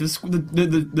we've said,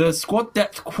 the squad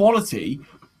depth quality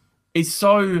is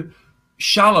so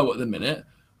shallow at the minute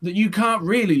that you can't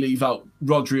really leave out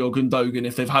Rodri or Gundogan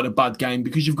if they've had a bad game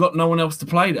because you've got no one else to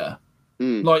play there.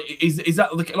 Like, is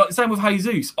that like same with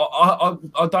Jesus? I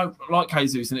don't like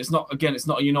Jesus, and it's not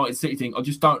a United City thing. I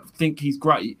just don't think he's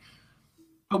great.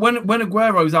 But when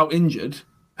Aguero's out injured,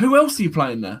 who else are you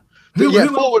playing there?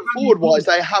 Forward wise,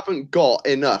 they haven't got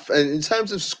enough. And in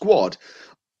terms of squad,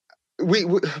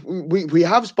 we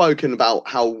have spoken about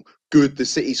how good the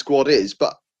City squad is,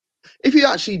 but if you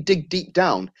actually dig deep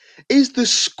down, is the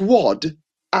squad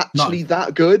actually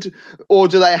that good? Or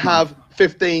do they have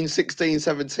 15, 16,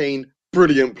 17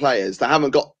 brilliant players that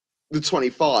haven't got the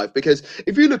 25? Because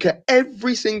if you look at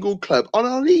every single club, and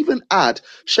I'll even add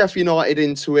Sheffield United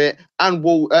into it and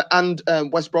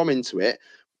West Brom into it,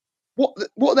 what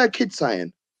are their kids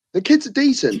saying? The kids are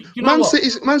decent. Man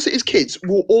City's kids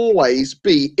will always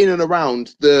be in and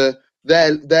around their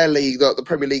league, the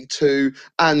Premier League 2,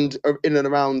 and in and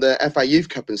around the FA Youth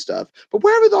Cup and stuff. But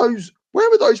where are those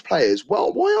players?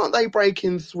 Well, why aren't they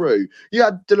breaking through? You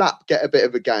had Delap get a bit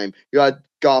of a game. You had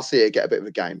Garcia get a bit of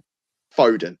a game.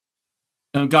 Foden.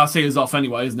 And Garcia's off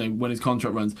anyway, isn't he, when his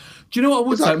contract runs? Do you know what I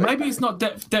would say? Maybe it's not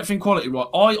depth in quality, right?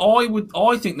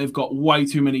 I think they've got way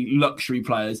too many luxury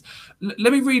players.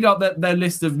 Let me read out their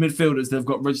list of midfielders they've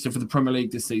got registered for the Premier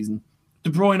League this season. De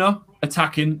Bruyne,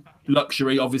 attacking,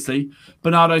 luxury, obviously.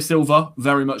 Bernardo Silva,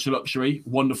 very much a luxury,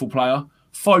 wonderful player.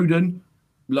 Foden,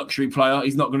 luxury player.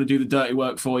 He's not going to do the dirty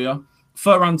work for you.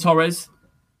 Ferran Torres,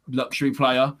 luxury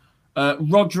player.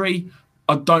 Rodri,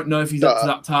 I don't know if he's up to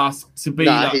that task to be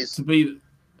No,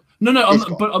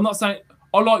 I'm not saying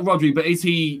I like Rodri, but is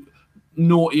he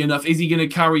naughty enough? Is he going to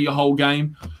carry your whole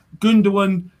game?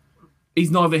 Gundogan,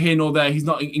 he's neither here nor there. He's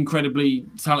not incredibly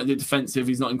talented defensive.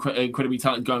 He's not incredibly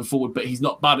talented going forward, but he's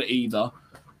not bad at either.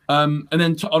 And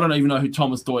then I don't even know who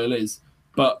Thomas Doyle is,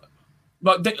 but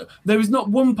like there is not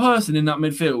one person in that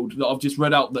midfield that I've just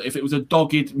read out that if it was a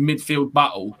dogged midfield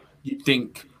battle, you'd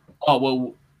think, oh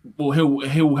well,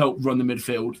 he'll help run the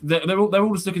midfield. They're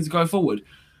all just looking to go forward,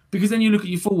 because then you look at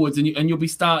your forwards and you'll be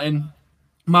starting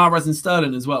Mahrez and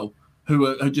Sterling as well, who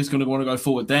are just going to want to go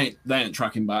forward. They ain't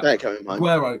tracking back. They're coming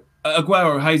home.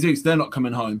 Aguero, Jesus, they're not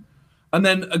coming home. And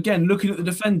then again, looking at the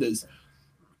defenders,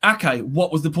 Ake,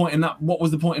 what was the point in that? What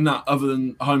was the point in that other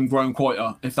than homegrown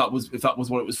quota? If that was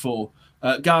what it was for,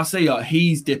 Garcia,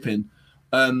 he's dipping.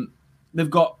 They've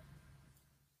got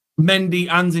Mendy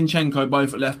and Zinchenko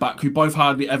both at left back, who both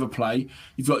hardly ever play.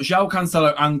 You've got João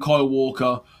Cancelo and Kyle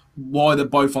Walker. Why they're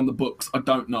both on the books, I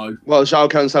don't know. Well, João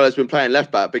Cancelo's been playing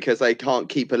left back because they can't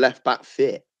keep a left back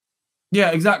fit.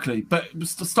 Yeah, exactly. But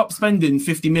stop spending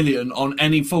 50 million on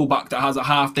any fullback that has a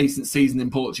half decent season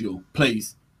in Portugal,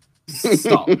 please.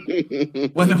 Stop.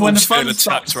 When the fun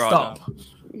stops, stop.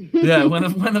 Yeah, when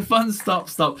the fun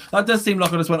stops, stop. That does seem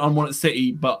like I just went on one at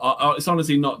City, but it's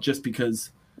honestly not just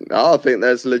because. No, I think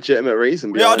there's a legitimate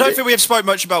reason. Yeah, I don't think we have spoke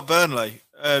much about Burnley.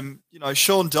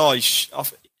 Sean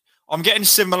Dyche, I'm getting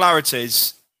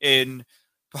similarities in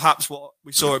perhaps what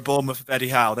we saw at Bournemouth with Eddie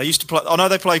Howe. They used to play. I know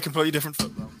they play completely different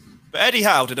football, but Eddie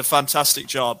Howe did a fantastic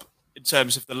job in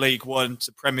terms of the League One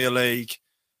to Premier League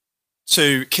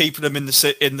to keeping them in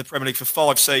the Premier League for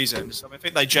 5 seasons. I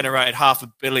think they generated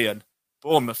 $500 million.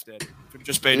 Bournemouth did from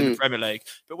just being in the Premier League.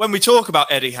 But when we talk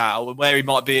about Eddie Howe and where he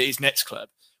might be at his next club,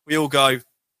 we all go,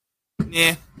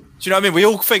 yeah. Do you know what I mean? We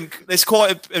all think there's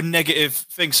quite a negative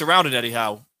thing surrounding Eddie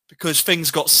Howe because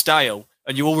things got stale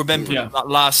and you all remember that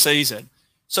last season.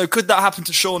 So could that happen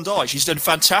to Sean Dyche? He's done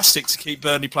fantastic to keep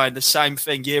Burnley playing the same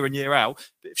thing year in, year out.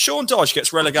 But if Sean Dyche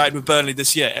gets relegated with Burnley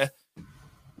this year,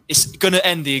 it's going to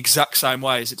end the exact same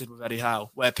way as it did with Eddie Howe,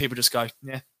 where people just go,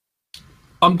 yeah.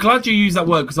 I'm glad you used that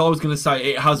word because I was going to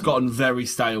say it has gotten very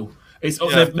stale. They've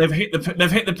hit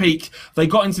the peak. They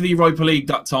got into the Europa League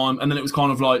that time, and then it was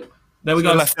kind of like, there we go.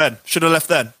 Should have left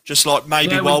then. Just like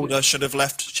maybe Wilder should have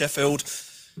left Sheffield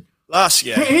last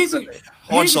year. Here's a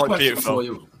question beautiful. for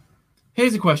you.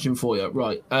 Here's a question for you,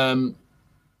 right? I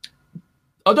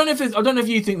don't know if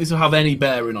you think this will have any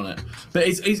bearing on it, but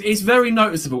it's very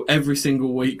noticeable every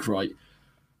single week, right?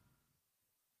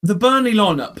 The Burnley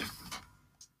lineup,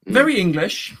 very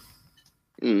English.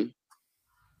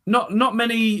 Not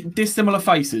many dissimilar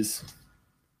faces.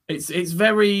 It's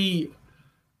very.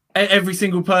 Every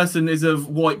single person is of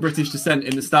white British descent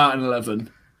in the starting 11,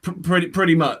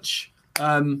 pretty much.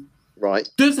 Right.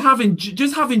 Just having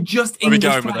just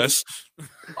English players.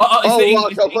 I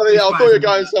thought you were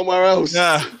going somewhere else.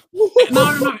 Yeah.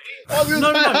 No.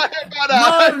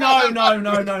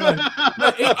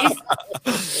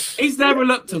 Is there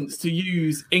reluctance to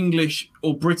use English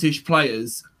or British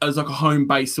players as like a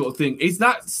home-based sort of thing? Is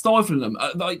that stifling them?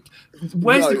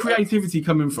 Where's the creativity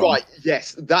coming from? Right,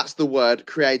 yes, that's the word,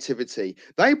 creativity.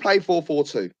 They play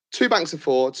 4-4-2. 2 banks of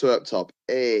 4, 2 up top.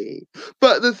 Hey.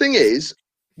 But the thing is,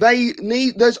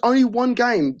 there's only one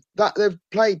game that they've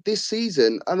played this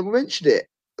season, and I mentioned it.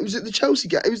 It was the Chelsea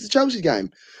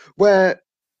game where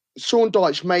Sean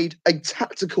Dyche made a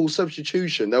tactical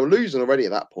substitution. They were losing already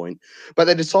at that point, but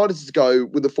they decided to go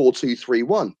with the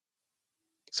 4-2-3-1.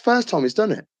 It's the first time he's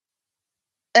done it.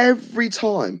 Every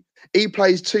time he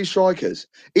plays 2 strikers,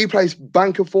 he plays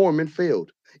bank of 4 in midfield.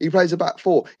 He plays a back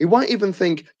 4. He won't even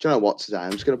think, do you know what, today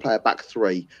I'm just going to play a back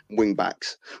 3 wing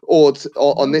backs. Or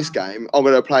on this game, I'm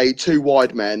going to play 2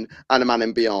 wide men and a man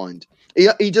in behind.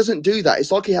 He doesn't do that.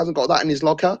 It's like he hasn't got that in his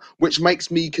locker, which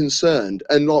makes me concerned.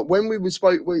 And like when we've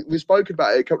spoken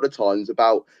about it a couple of times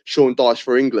about Sean Dyche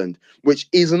for England, which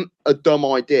isn't a dumb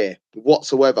idea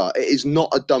whatsoever. It is not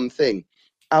a dumb thing.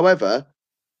 However,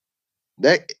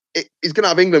 he's going to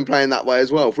have England playing that way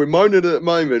as well. If we're moaning at the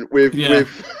moment with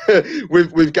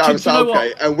Gareth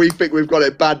Southgate, and we think we've got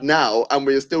it bad now, and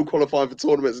we are still qualifying for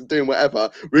tournaments and doing whatever,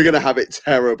 we're going to have it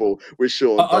terrible with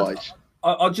Sean Dyche.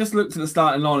 I just looked at the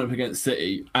starting lineup against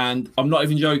City, and I'm not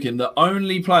even joking. The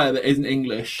only player that isn't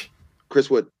English, Chris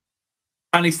Wood,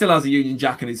 and he still has a Union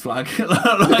Jack in his flag.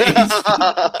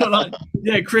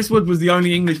 Chris Wood was the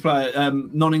only English player,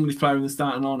 non-English player in the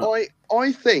starting lineup.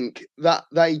 I think that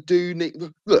they do need.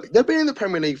 Look, they've been in the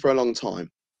Premier League for a long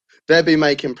time. They've been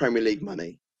making Premier League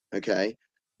money. Okay,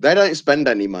 they don't spend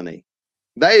any money.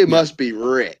 They must be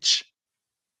rich.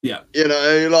 Yeah, you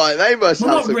know, like they must.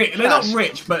 Well, they're not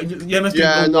rich, but must be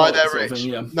they're rich.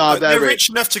 No, they're rich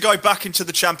enough to go back into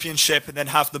the Championship and then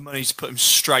have the money to put them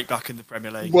straight back in the Premier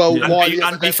League. Well,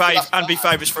 and be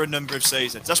favourites for a number of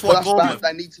seasons. That's what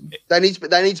they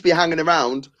need to be hanging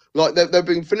around. Like they've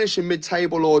been finishing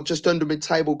mid-table or just under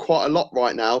mid-table quite a lot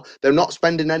right now. They're not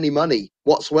spending any money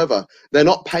whatsoever. They're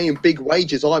not paying big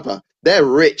wages either. They're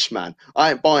rich, man. I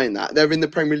ain't buying that. They're in the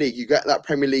Premier League. You get that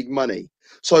Premier League money.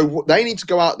 So they need to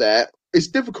go out there. It's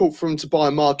difficult for them to buy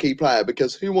a marquee player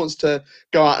because who wants to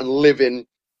go out and live in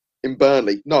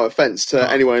Burnley? No offense to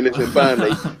anyone who lives in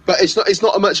Burnley, but it's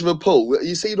not much of a pull.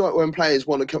 You see, like when players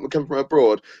want to come from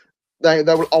abroad, I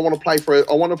want to play for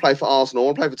Arsenal. I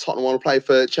want to play for Tottenham. I want to play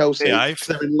for Chelsea. Yeah,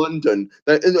 they're in London.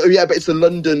 But it's the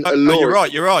London allure. No,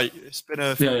 you're right. It's been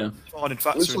a defining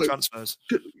factor in transfers.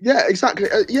 Yeah, exactly.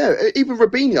 Even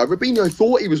Robinho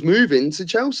thought he was moving to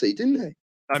Chelsea, didn't he?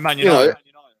 No, Man United.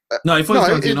 No, he thought he was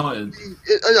going to United.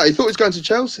 No, he thought he was going to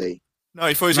Chelsea. No,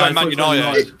 he thought he was going to Man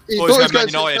United. He thought he was going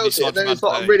to Chelsea. And then he's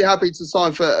like, I'm really happy to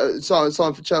sign for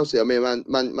Chelsea. I mean,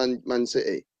 Man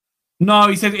City. No,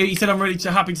 he said I'm really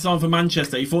happy to sign for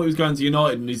Manchester. He thought he was going to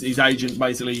United, and his agent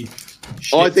basically.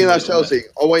 I think that's Chelsea.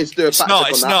 I want you to do a fact check on that.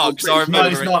 It's not, because I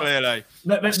remember it clearly.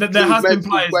 There has been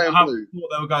players that thought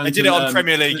they were going. They did it on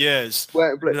Premier League years.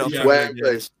 Wear blue.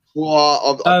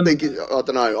 Well, I think I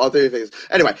don't know. I do think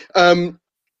anyway.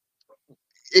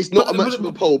 It's not much of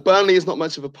a pull. Burnley is not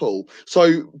much of a pull.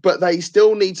 So, but they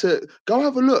still need to go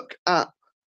have a look at,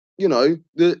 you know,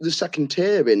 the second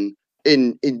tier in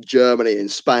Germany, in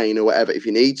Spain, or whatever. If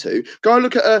you need to go and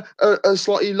look at a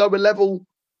slightly lower level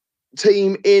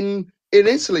team in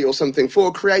Italy or something for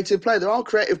a creative player. There are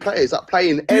creative players that play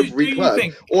in every club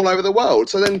all over the world.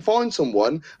 So then find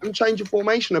someone and change your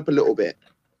formation up a little bit.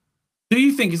 Do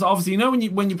you think it's obviously, you know,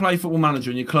 when you play Football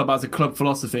Manager and your club has a club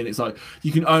philosophy and it's like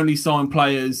you can only sign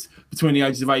players between the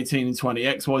ages of 18 and 20,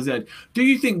 X, Y, Z. Do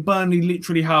you think Burnley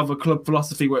literally have a club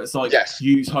philosophy where it's like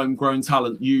use homegrown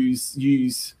talent,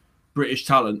 use British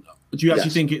talent? Do you actually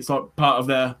think it's like part of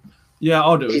their? Yeah,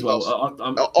 I do as well.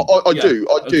 I do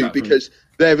exactly. Because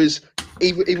there is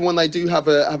even when they do have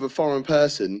a foreign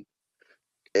person,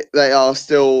 they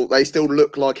still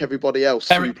look like everybody else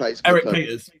who plays. Eric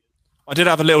Peters. I did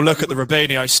have a little look at the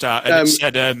Robinho stat, and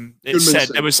it said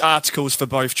there was articles for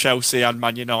both Chelsea and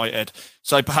Man United.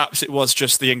 So perhaps it was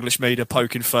just the English media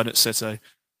poking fun at City.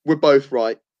 We're both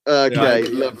right. Okay,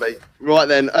 lovely. Right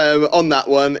then, on that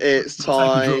one, it's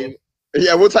time.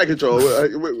 Yeah, we'll take a draw.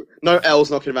 No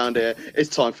L's knocking around here. It's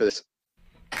time for this.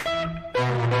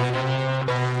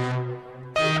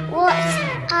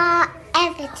 What's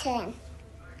Everton?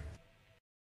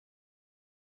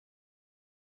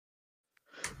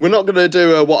 We're not going to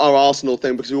do what our Arsenal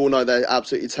thing because we all know they're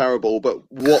absolutely terrible. But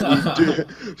what we do,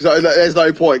 so there's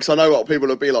no point because I know what people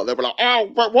will be like. They'll be like, "Oh,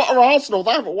 but what are Arsenal?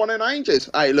 They haven't won in ages."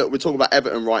 Hey, look, we're talking about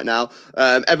Everton right now.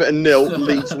 Everton 0,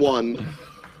 Leeds 1.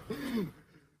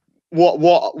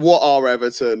 What are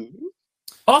Everton?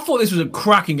 I thought this was a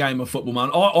cracking game of football,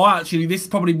 man. I actually, this is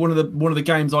probably one of the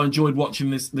games I enjoyed watching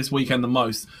this weekend the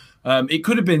most. It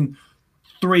could have been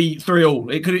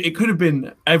 3-3 It could have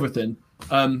been everything.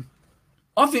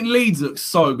 I think Leeds looks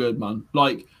so good, man.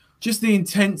 Like, just the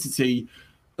intensity.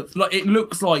 Like, it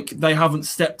looks like they haven't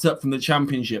stepped up from the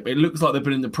Championship. It looks like they've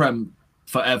been in the Prem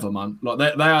forever, man.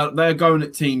 Like, they're going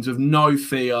at teams with no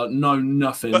fear, no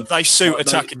nothing. But they suit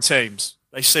attacking teams.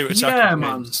 They suit attacking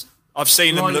teams. Man. I've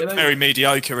seen them look very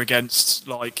mediocre against,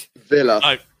 like,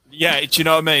 Villa. Yeah, do you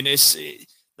know what I mean? They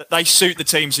suit the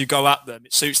teams who go at them.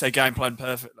 It suits their game plan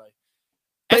perfectly.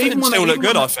 Everton still look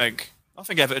good, I think. I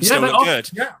think Everton still look good.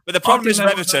 Yeah. But the problem is with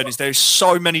Everton is there's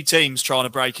so many teams trying to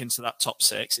break into that top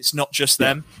 6. It's not just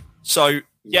them. So,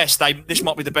 yes, this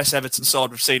might be the best Everton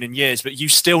side we've seen in years, but you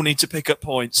still need to pick up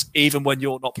points even when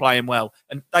you're not playing well.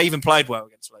 And they even played well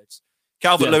against Leeds.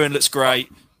 Calvert-Lewin looks great,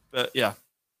 but yeah.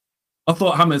 I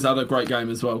thought Hammers had a great game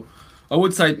as well. I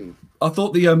would say I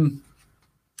thought the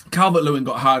Calvert-Lewin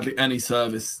got hardly any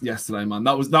service yesterday, man.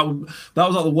 That was like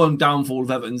the one downfall of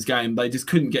Everton's game. They just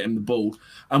couldn't get him the ball,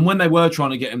 and when they were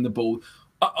trying to get him the ball,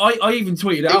 I even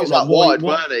tweeted out like, wide,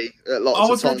 weren't he? I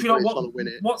was literally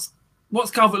like,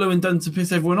 what's Calvert-Lewin done to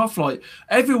piss everyone off? Like,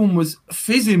 everyone was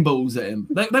fizzing balls at him.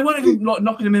 They weren't even like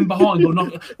knocking him in behind or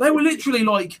knocking. They were literally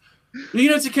like. You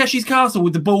know Takeshi's Castle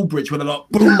with the ball bridge where they're like,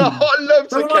 boom. I love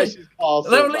Takeshi's Castle.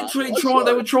 They were literally trying.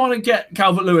 They were trying to get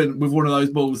Calvert-Lewin with one of those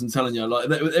balls. I'm telling you, like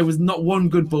there was not one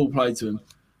good ball played to him.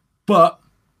 But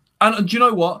and do you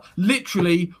know what?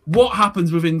 Literally, what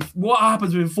happens within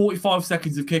 45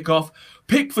 seconds of kickoff?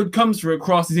 Pickford comes for a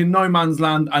cross. He's in no man's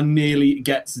land and nearly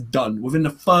gets done within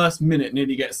the first minute.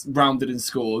 Nearly gets rounded and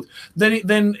scored.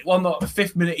 Then on the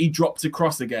 5th minute, he drops a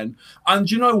cross again. And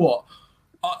do you know what?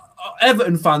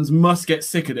 Everton fans must get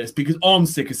sick of this because I'm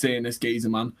sick of seeing this geezer,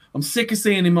 man. I'm sick of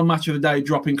seeing him on Match of the Day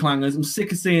dropping clangers. I'm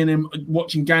sick of seeing him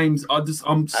watching games. I'm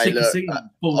sick of seeing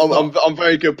him. I'm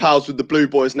very good pals with the Blue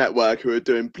Boys Network who are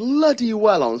doing bloody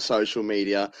well on social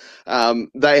media.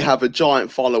 They have a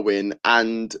giant following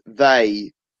and their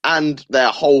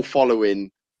whole following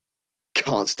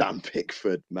can't stand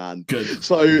Pickford, man. Good.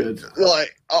 So, like,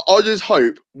 I just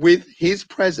hope with his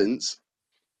presence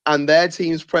and their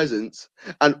team's presence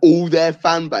and all their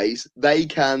fan base, they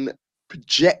can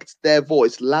project their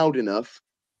voice loud enough.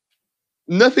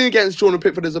 Nothing against Jordan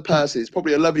Pickford as a person. He's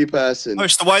probably a lovely person. Oh,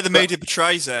 it's the way the media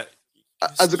portrays it.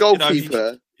 As a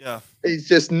goalkeeper, he's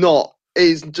just not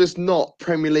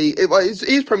Premier League.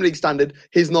 He's Premier League standard.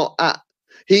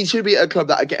 He should be at a club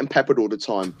that are getting peppered all the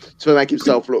time to make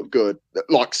himself look good,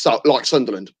 like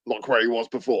Sunderland, like where he was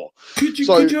before. Could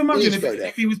you imagine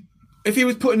if he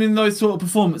was putting in those sort of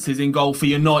performances in goal for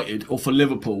United or for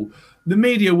Liverpool, the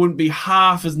media wouldn't be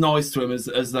half as nice to him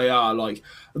as they are. Like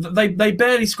they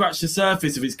barely scratch the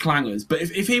surface of his clangers. But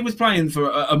if he was playing for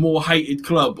a more hated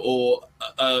club or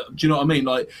do you know what I mean?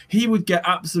 Like he would get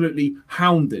absolutely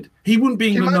hounded. He wouldn't be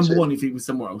England number 1 if he was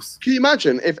somewhere else. Can you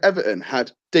imagine if Everton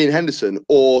had Dean Henderson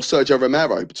or Sergio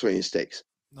Romero between his sticks?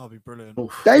 That'd be brilliant.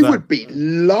 They would be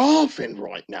laughing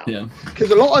right now. Yeah.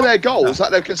 Because a lot of their goals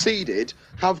that they've conceded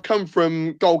have come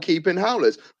from goalkeeping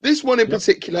howlers. This one in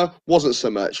particular wasn't so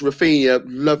much. Rafinha,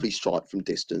 lovely strike from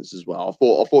distance as well. I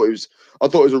thought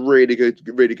it was a really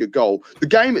good goal. The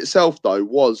game itself though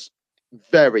was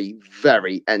very,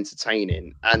 very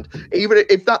entertaining. And even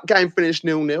if that game finished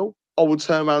 0-0, I would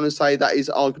turn around and say that is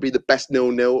arguably the best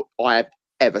 0-0 I have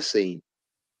ever seen.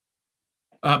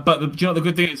 But do you know the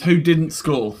good thing is who didn't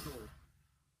score?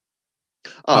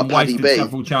 Paddy B.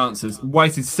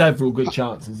 Wasted several good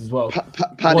chances as well.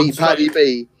 Paddy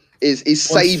B is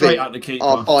saving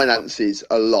our finances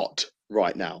a lot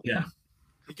right now. Yeah.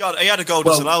 He had a goal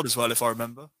disallowed as well, if I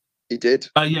remember. He did.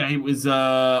 Yeah, he was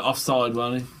offside,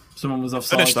 wasn't he? Someone was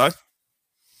offside. Finish, though.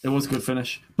 It was a good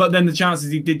finish. But then the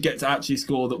chances he did get to actually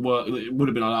score that would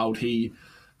have been allowed, he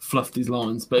fluffed his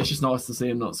lines, but it's just nice to see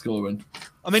him not scoring.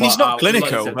 I mean, he's not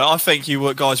clinical, but I think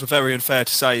you guys were very unfair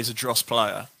to say he's a dross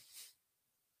player.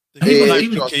 I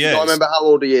remember how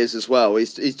old he is as well.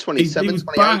 He's 27, he was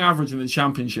 28. bang average in the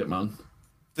Championship, man.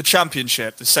 The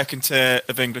Championship, the second tier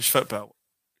of English football.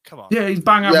 Come on. Yeah, he's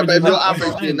bang average. Yeah, but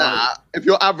if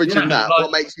you're averaging that,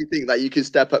 what makes you think that you can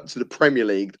step up to the Premier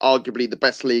League, arguably the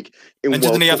best league in world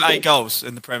football? And didn't he have 8 goals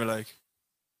in the Premier League?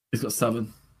 He's got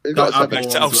 7.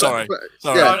 Sorry.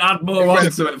 Don't add more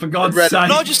onto it, for God's sake.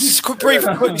 Can I just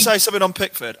quickly say something on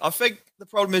Pickford? I think the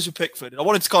problem is with Pickford, and I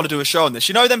wanted to kind of do a show on this.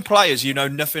 You know them players you know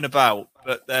nothing about,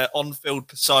 but their on-field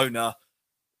persona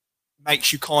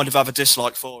makes you kind of have a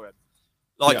dislike for him.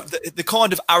 Like the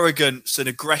kind of arrogance and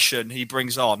aggression he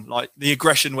brings on, like the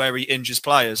aggression where he injures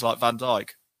players like Van Dijk.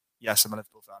 Yes, I'm a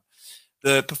Liverpool fan.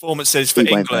 The performances for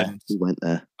England. He went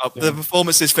there. The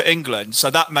performances for England. So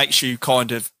that makes you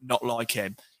kind of not like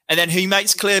him. And then he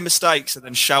makes clear mistakes and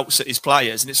then shouts at his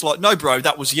players. And it's like, no, bro,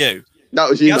 that was you. That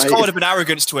was you, He has mate. kind of an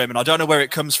arrogance to him, and I don't know where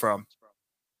it comes from.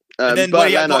 And then when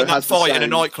he had like that fight in a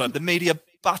nightclub, the media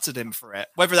battered him for it.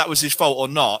 Whether that was his fault or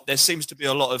not, there seems to be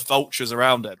a lot of vultures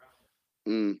around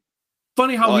him.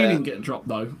 Funny how he didn't get dropped,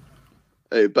 though.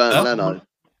 Who, Bernd Leno?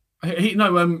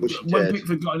 When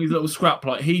Pickford got in his little scrap,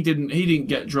 like he didn't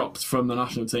get dropped from the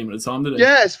national team at the time, did he?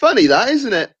 Yeah, it's funny that,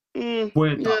 isn't it?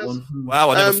 Weird that one.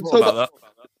 Wow, I never thought about that.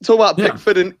 Talk about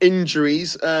Pickford and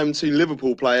injuries to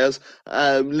Liverpool players.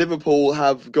 Liverpool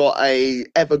have got a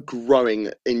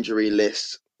ever-growing injury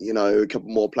list. You know, a couple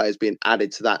more players being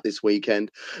added to that this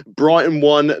weekend. Brighton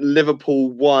won,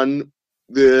 Liverpool won.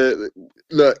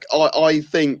 I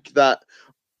think that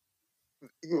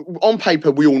on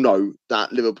paper, we all know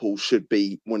that Liverpool should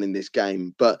be winning this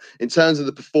game. But in terms of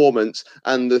the performance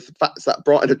and the fact that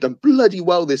Brighton have done bloody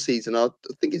well this season, I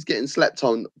think it's getting slept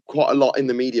on quite a lot in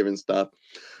the media and stuff.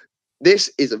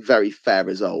 This is a very fair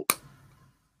result.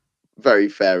 Very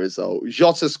fair result.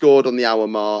 Jota scored on the hour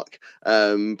mark.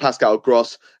 Pascal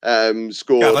Gross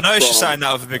scored. Yeah, I noticed you're saying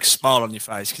that with a big smile on your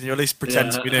face. Can you at least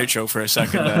pretend to be neutral for a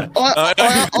second there?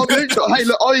 I'm neutral. Hey,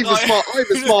 look, I even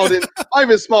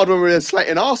smiled when we were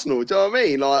slating Arsenal. Do you know what I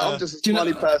mean? Like, I'm just a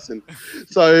smiley person.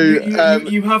 So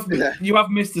you have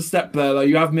missed a step there, though.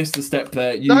 You have missed a step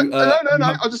there. No.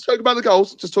 I just talking about the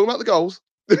goals.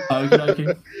 Okay.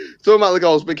 Talking about the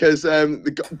goals because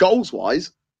goals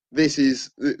wise, this is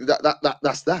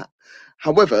that's that.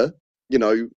 However, you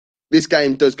know, this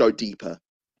game does go deeper,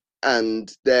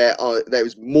 and there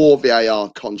is more VAR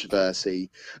controversy,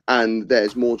 and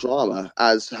there's more drama,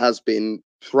 as has been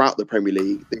throughout the Premier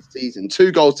League this season.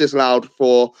 2 goals disallowed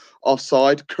for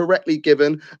offside, correctly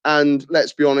given, and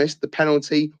let's be honest, the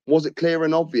penalty wasn't clear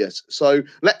and obvious. So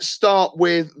let's start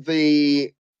with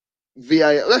the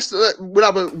VAR. We'll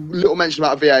have a little mention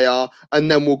about VAR, and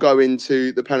then we'll go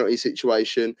into the penalty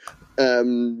situation.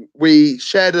 We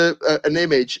shared an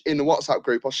image in the WhatsApp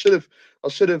group. I should have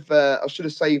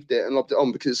saved it and logged it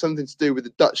on because it's something to do with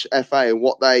the Dutch FA and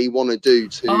what they want to do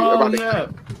to eradicate.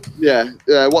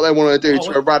 What they want to do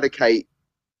to eradicate.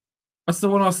 That's the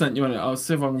one I sent you on it. I'll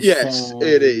see if I can. Yes,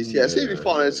 it is. Yeah, see if you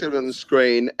find it. See it on the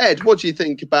screen. Ed, what do you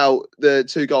think about the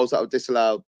 2 goals that were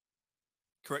disallowed?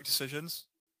 Correct decisions.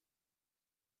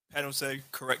 Penalty,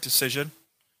 correct decision.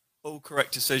 All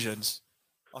correct decisions.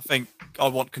 I think I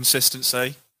want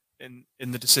consistency in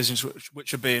the decisions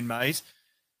which are being made.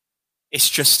 It's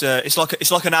just it's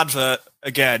like an advert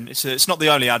again. It's not the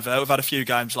only advert. We've had a few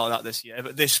games like that this year,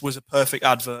 but this was a perfect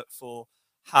advert for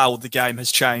how the game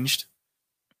has changed,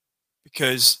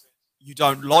 because you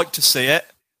don't like to see it,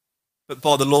 but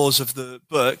by the laws of the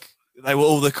book, they were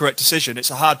all the correct decision.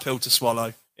 It's a hard pill to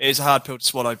swallow. It is a hard pill to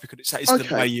swallow because it's the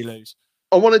way you lose.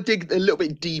 I want to dig a little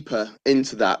bit deeper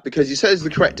into that because you said it's the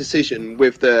correct decision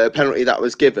with the penalty that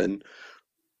was given.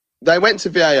 They went to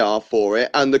VAR for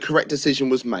it and the correct decision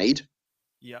was made.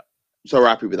 Yeah. So we're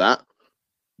happy with that.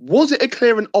 Was it a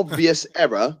clear and obvious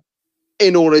error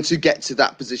in order to get to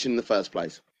that position in the first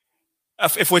place?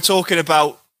 If we're talking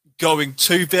about going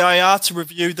to VAR to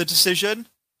review the decision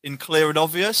in clear and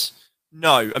obvious,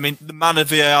 no. I mean, the manner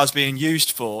VAR is being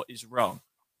used for is wrong.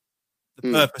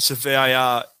 The purpose of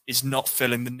VAR is not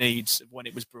filling the needs of when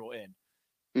it was brought in.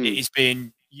 It is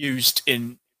being used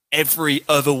in every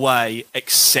other way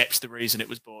except the reason it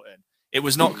was brought in. It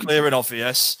was not clear and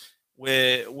obvious.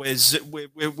 We've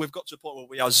got to the point where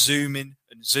we are zooming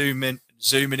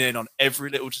in on every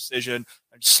little decision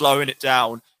and slowing it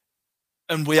down,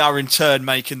 and we are in turn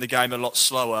making the game a lot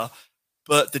slower.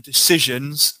 But the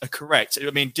decisions are correct.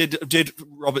 I mean, did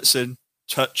Robertson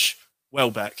touch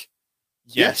Welbeck?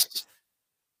 Yes.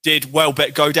 Did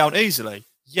Welbeck go down easily?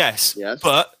 Yes.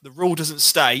 But the rule doesn't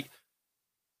state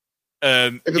he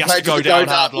has to go down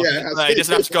hard. He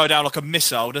doesn't have to go down like a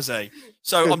missile, does he?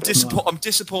 So I'm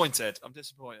disappointed.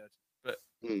 But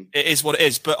it is what it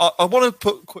is. But I want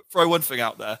to throw one thing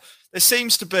out there. There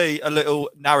seems to be a little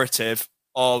narrative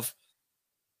of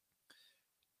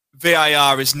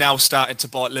VAR is now starting to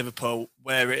bite Liverpool,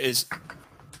 where it is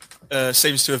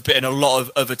seems to have bitten a lot of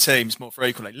other teams more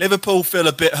frequently. Liverpool feel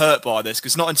a bit hurt by this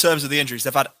because not in terms of the injuries.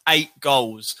 They've had 8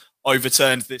 goals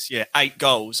overturned this year. 8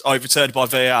 goals overturned by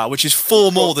VAR, which is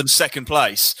 4 more than second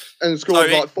place. And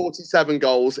scored 47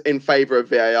 goals in favour of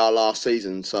VAR last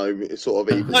season. So it's sort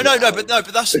of even. No, but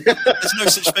that's there's no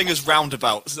such thing as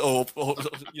roundabouts or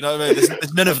you know what I mean?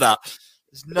 There's none of that.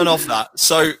 There's none of that.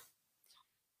 So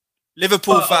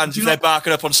Liverpool fans, if they're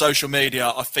backing up on social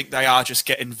media, I think they are just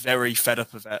getting very fed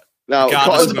up of it. Now,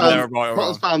 Cotton's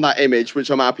Cotton's found that image, which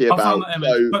I'm happy about.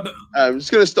 So I'm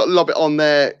just going to lob it on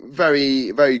there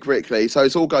very, very quickly. So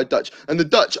it's All Go Dutch. And the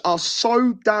Dutch are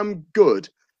so damn good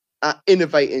at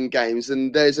innovating games.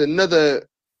 And there's another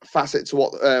facet to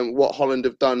what Holland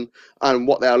have done and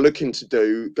what they are looking to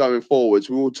do going forwards.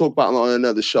 We will talk about it on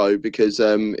another show because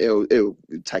it'll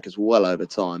take us well over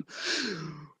time.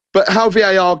 But how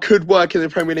VAR could work in the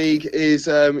Premier League is,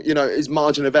 is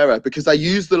margin of error because they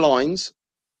use the lines.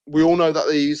 We all know that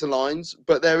they use the lines,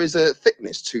 but there is a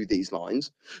thickness to these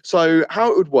lines. So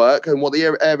how it would work and what the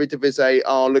Eredivisie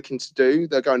are looking to do,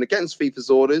 they're going against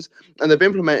FIFA's orders, and they've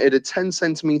implemented a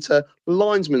 10-centimetre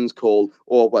linesman's call,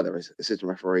 or well, there is assistant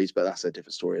referees, but that's a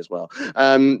different story as well,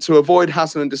 to avoid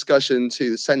hassle and discussion to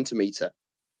the centimetre.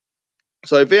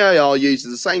 So VAR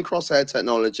uses the same crosshair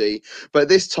technology, but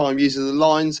this time uses the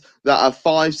lines that are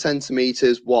 5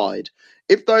 centimetres wide.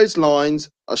 If those lines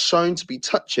are shown to be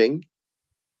touching,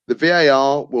 the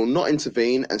VAR will not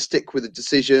intervene and stick with the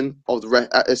decision of the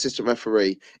assistant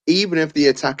referee, even if the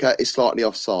attacker is slightly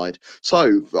offside.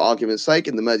 So, for argument's sake,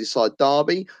 in the Merseyside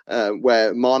derby,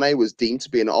 where Mane was deemed to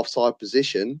be in an offside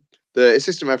position, the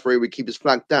assistant referee would keep his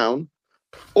flag down,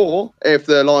 or if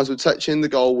the lines were touching, the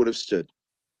goal would have stood.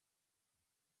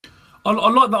 I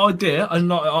like that idea,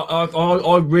 and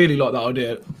I really like that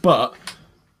idea. But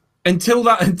until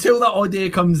that idea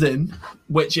comes in,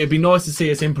 which it'd be nice to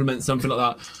see us implement something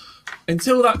like that.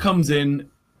 Until that comes in,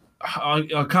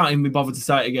 I can't even be bothered to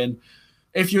say it again.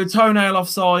 If you're a toenail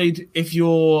offside, if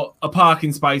you're a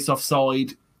parking space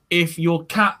offside, if your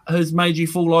cat has made you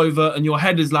fall over and your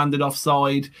head has landed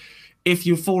offside, if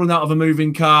you've fallen out of a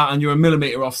moving car and you're a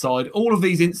millimetre offside, all of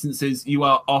these instances, you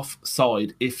are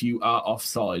offside if you are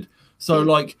offside. So,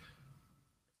 like,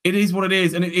 it is what it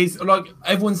is. And it is, like,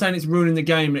 everyone's saying it's ruining the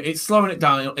game. It's slowing it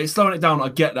down. I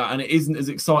get that. And it isn't as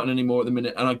exciting anymore at the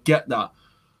minute. And I get that.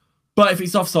 But if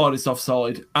it's offside, it's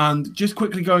offside. And just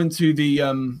quickly going to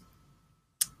the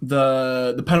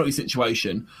penalty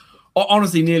situation, I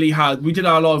honestly nearly had... We did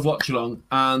our live watch-along,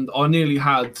 and I nearly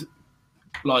had,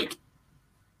 like,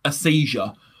 a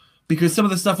seizure. Because some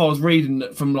of the stuff I was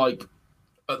reading from, like...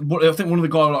 I think one of the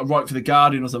guys wrote for The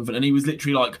Guardian or something, and he was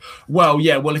literally like, well,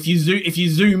 if you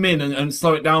zoom in and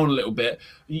slow it down a little bit,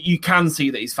 you can see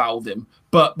that he's fouled him.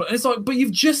 But it's like, but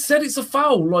you've just said it's a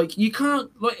foul. Like, you can't,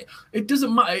 like, it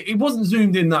doesn't matter. It wasn't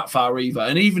zoomed in that far either.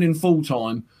 And even in full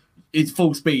time, it's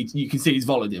full speed, you can see he's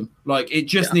volleyed him. Like, it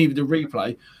just needed a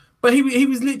replay. But he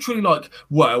was literally like,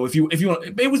 well, if you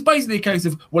want, it was basically a case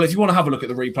of, well, if you want to have a look at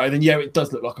the replay, then yeah, it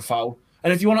does look like a foul.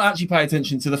 And if you want to actually pay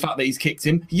attention to the fact that he's kicked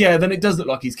him, yeah, then it does look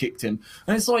like he's kicked him.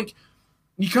 And it's like,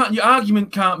 your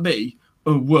argument can't be,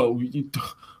 oh, well,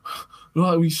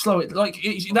 we slow it. Like,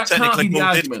 that can't be the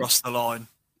argument. Did cross the line.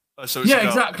 So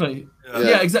exactly.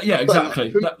 Yeah,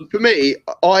 exactly. For me,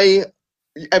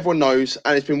 everyone knows,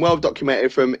 and it's been well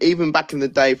documented from even back in the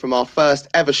day from our first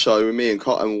ever show with me and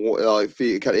Cotton, like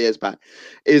a couple of years back,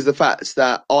 is the fact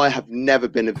that I have never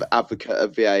been an advocate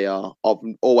of VAR. I've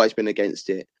always been against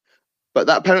it. But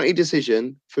that penalty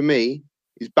decision, for me,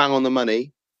 is bang on the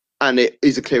money, and it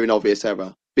is a clear and obvious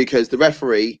error because the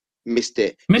referee missed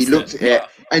it. He looked at it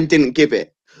and didn't give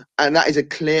it. And that is a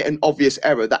clear and obvious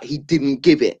error that he didn't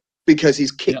give it because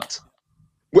he's kicked. Yeah.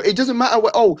 Well, it doesn't matter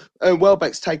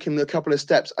Welbeck's taken a couple of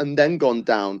steps and then gone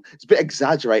down. It's a bit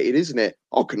exaggerated, isn't it?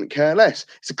 I couldn't care less.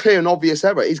 It's a clear and obvious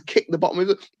error. He's kicked the bottom of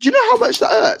the... Do you know how much that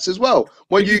hurts as well?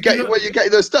 When you get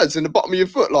the studs in the bottom of your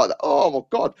foot like that. Oh my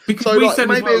God. Because so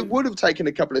maybe it would have taken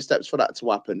a couple of steps for that to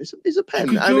happen. It's a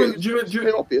pen. It's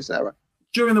an obvious error.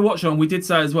 During the watch on, we did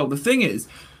say as well, the thing is,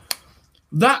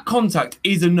 that contact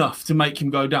is enough to make him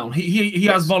go down. He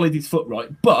has volleyed his foot right.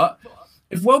 But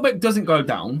if Welbeck doesn't go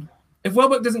down,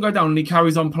 and he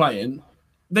carries on playing,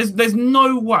 there's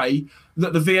no way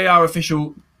that the VAR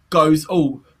official goes,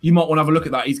 oh, you might want to have a look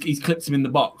at that. He's clipped him in the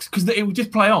box because it will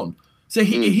just play on. So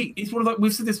it's one of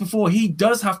we've said this before. He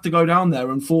does have to go down there,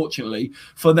 unfortunately,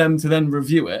 for them to then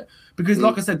review it. Because,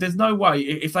 like I said, there's no way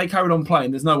if they carried on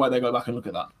playing, there's no way they go back and look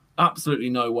at that.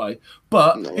 Absolutely no way.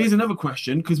 But here's another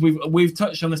question because we've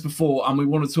touched on this before, and we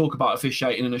want to talk about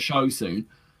officiating in a show soon.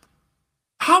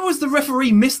 How has the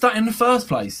referee missed that in the first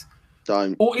place?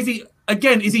 Don't. Or is he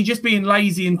just being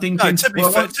lazy and thinking?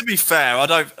 No, to be fair, I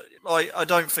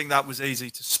don't think that was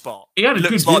easy to spot. He had a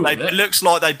good view. It looks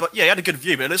like he had a good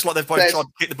view, but it looks like they've both tried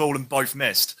to kick the ball and both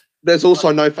missed. There's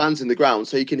also no fans in the ground,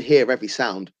 so you can hear every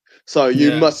sound. So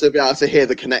you must have been able to hear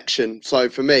the connection. So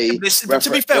for me, to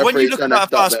be fair, when you look at that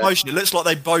fast motion, it looks like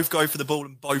they both go for the ball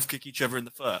and both kick each other in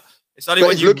the foot. It's only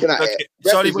when you look at it.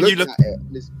 It's only when you look at it,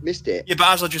 missed it. Yeah, but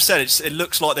as I just said, it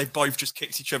looks like they both just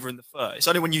kicked each other in the foot. It's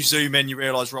only when you zoom in you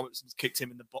realise Robertson's kicked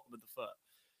him in the bottom of the foot.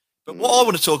 But what I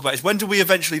want to talk about is when do we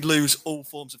eventually lose all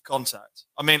forms of contact?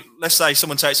 I mean, let's say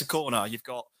someone takes a corner, you've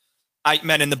got 8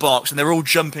 men in the box and they're all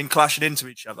jumping, clashing into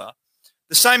each other.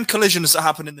 The same collisions that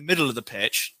happen in the middle of the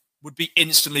pitch would be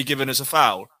instantly given as a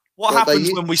foul. What happens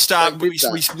when we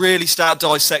really start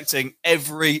dissecting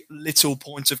every little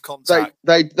point of contact?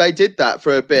 They did that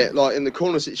for a bit, like in the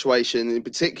corner situation in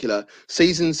particular.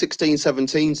 Season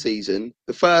 16-17 season,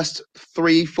 the first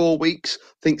 3-4 weeks,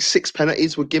 I think 6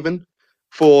 penalties were given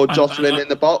for jostling in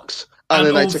the box. And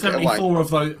then they took it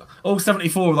away. All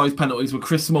 74 of those penalties were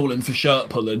Chris Smalling for shirt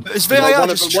pulling. It's VAR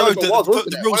just showed that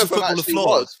the rules of football are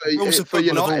flawed. The rules of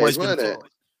football have always been flawed.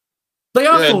 They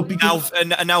are flawed because...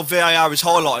 now VAR has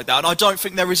highlighted that, and I don't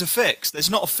think there is a fix. There's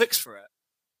not a fix for it.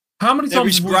 How many times there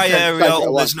is grey area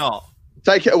or there's not?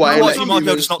 Take it away. You might be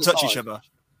able to not touch each other.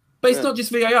 But it's not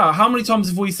just VAR. How many times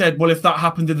have we said, well, if that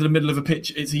happened in the middle of a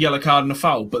pitch, it's a yellow card and a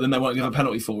foul, but then they won't give a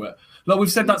penalty for it? Like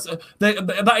we've said,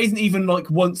 that isn't even like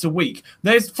once a week.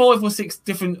 There's 5 or 6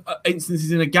 different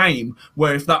instances in a game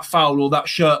where if that foul or that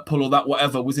shirt pull or that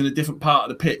whatever was in a different part of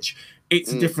the pitch,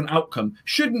 it's a different outcome.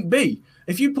 Shouldn't be.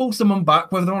 If you pull someone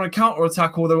back, whether they're on a counter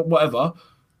attack or whatever,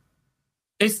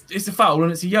 it's a foul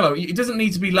and it's a yellow. It doesn't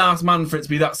need to be last man for it to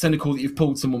be that cynical that you've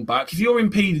pulled someone back. If you're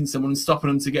impeding someone and stopping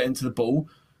them to get into the ball,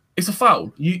 it's a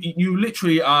foul. You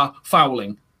literally are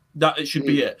fouling. That it should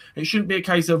be it. It shouldn't be a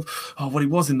case of, oh, well, he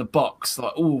was in the box.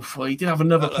 Like, oh, well, he did have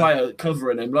another player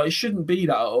covering him. Like, it shouldn't be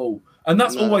that at all. And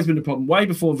that's always been the problem, way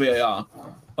before VAR,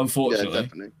 unfortunately. Yeah,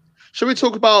 definitely. Should we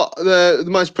talk about the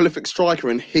most prolific striker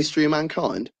in history of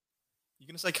mankind? You're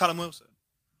going to say Callum Wilson?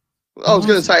 I was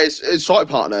going to say his strike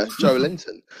partner, Joe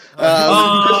Linton.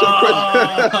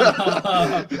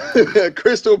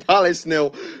 Crystal Palace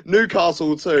 0,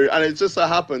 Newcastle 2, and it just so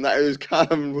happened that it was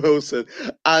Callum Wilson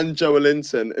and Joe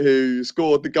Linton who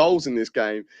scored the goals in this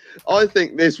game. I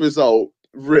think this result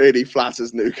really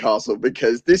flatters Newcastle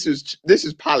because this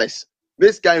is Palace.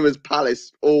 This game was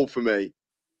Palace all for me.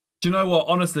 Do you know what?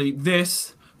 Honestly,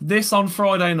 this on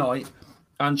Friday night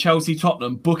and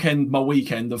Chelsea-Tottenham bookend my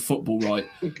weekend of football, right?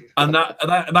 And that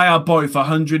they are both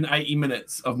 180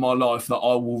 minutes of my life that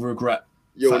I will regret.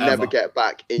 You'll forever. never get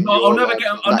back in. I'll never get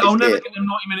them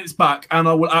 90 minutes back, and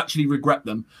I will actually regret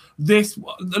them.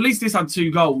 At least this had 2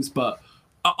 goals, but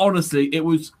honestly, it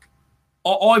was.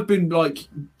 I've been like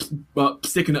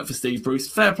sticking up for Steve Bruce.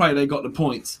 Fair play, they got the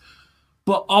points.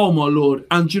 But, oh, my Lord.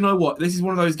 And do you know what? This is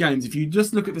one of those games. If you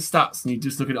just look at the stats and you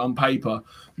just look at it on paper,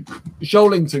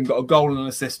 Joelinton got a goal and an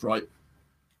assist, right?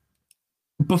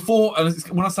 Before, and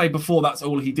when I say before, that's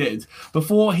all he did.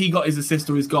 Before he got his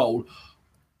assist or his goal,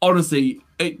 honestly,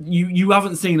 you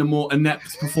haven't seen a more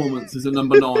inept performance as a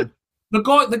number 9. The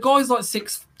guy's like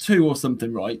 6'2" or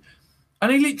something, right?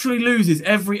 And he literally loses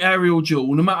every aerial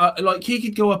duel. No matter, like, he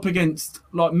could go up against,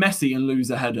 like, Messi and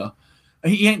lose a header.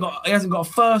 He hasn't got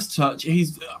a first touch.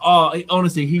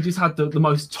 Honestly, he just had the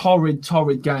most torrid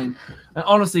game. And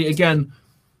honestly, again,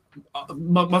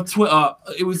 my Twitter,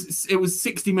 it was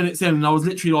 60 minutes in, and I was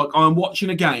literally like, I'm watching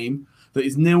a game that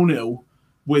is 0-0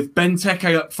 with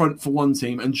Benteke up front for one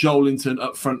team and Joelinton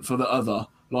up front for the other.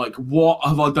 Like, what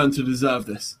have I done to deserve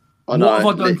this? What have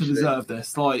I done to deserve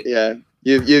this? Like, yeah.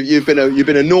 You've been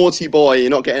a naughty boy.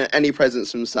 You're not getting any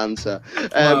presents from Santa.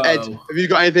 Ed, have you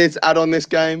got anything to add on this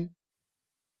game?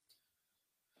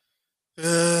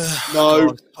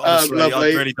 No, honestly,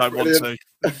 lovely. I really don't want to.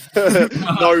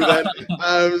 No, then.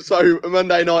 So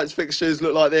Monday night's fixtures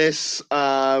look like this: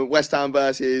 West Ham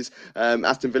versus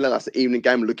Aston Villa. That's the evening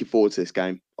game. I'm looking forward to this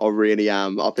game. I really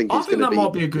am. I think that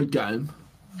might be a good game.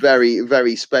 Very,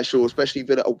 very special, especially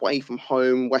Villa away from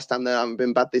home. West Ham, they haven't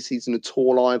been bad this season at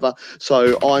all either.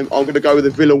 So I'm going to go with a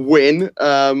Villa win.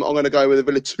 I'm going to go with a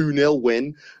Villa 2-0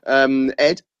 win.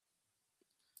 Ed.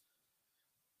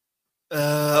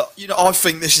 I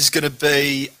think this is going to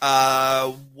be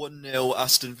 1-0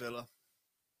 Aston Villa.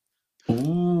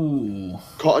 Ooh.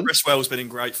 Cotton? Chris Well's been in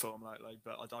great form lately,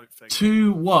 but I don't think...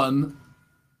 2-1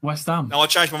 West Ham. No, I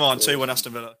changed my mind. 2-1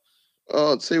 Aston Villa.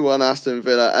 Oh, 2-1 Aston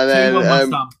Villa. And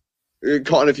then,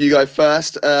 Cotton, if you go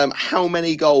first, how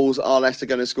many goals are Leicester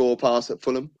going to score past at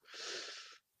Fulham?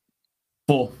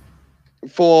 4.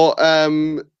 4.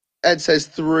 Ed says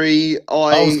 3.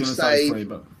 I was going to say 3,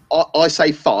 but... I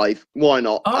say 5. Why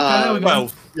not? Okay, there we go.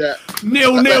 Yeah.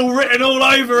 0-0 written all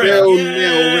over it.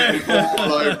 0-0 written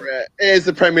all over it. Here's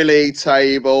the Premier League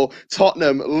table.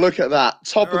 Tottenham, look at that.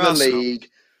 Top of the league.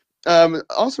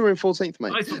 Arsenal are in 14th,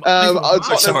 mate.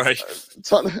 Sorry.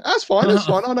 Tottenham, that's fine. That's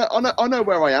fine. I know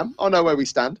where I am. I know where we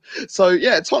stand. So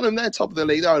yeah, Tottenham, they're top of the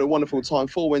league. They're having a wonderful time.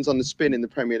 4 wins on the spin in the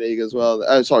Premier League as well.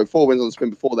 4 wins on the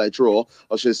spin before their draw,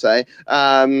 I should say.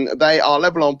 They are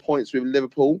level on points with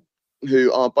Liverpool.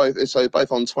 who are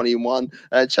both on 21.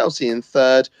 Chelsea in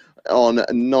third on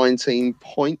 19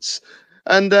 points.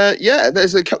 And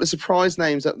there's a couple of surprise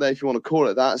names up there, if you want to call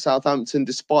it that. Southampton,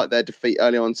 despite their defeat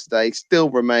early on today, still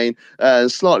remain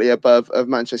slightly above of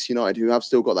Manchester United, who have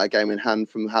still got that game in hand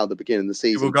from how the beginning of the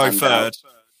season. We'll go third.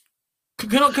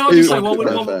 Can I just say,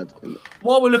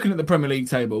 while we're looking at the Premier League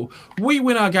table, we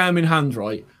win our game in hand,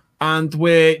 right? And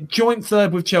we're joint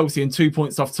third with Chelsea and 2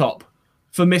 points off top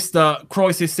for Mr.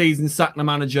 Crisis Season, sack the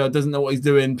manager, doesn't know what he's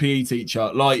doing, PE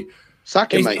teacher. Like,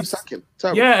 sack him, mate. Sack him.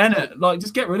 Terrible. Yeah, innit? Like,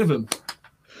 just get rid of him.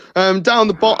 Down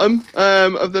the bottom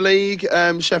of the league,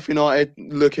 Sheffield United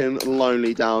looking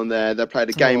lonely down there. They played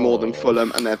a game more than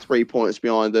Fulham, and they're 3 points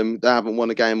behind them. They haven't won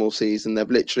a game all season. They've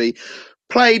literally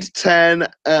played 10,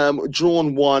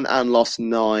 drawn 1, and lost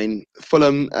 9.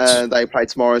 Fulham, they play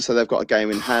tomorrow, so they've got a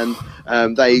game in hand.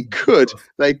 They could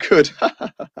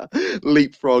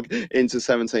leapfrog into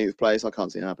 17th place. I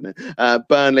can't see it happening.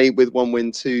 Burnley with 1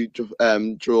 win, 2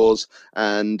 draws,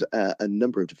 and a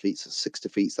number of defeats, 6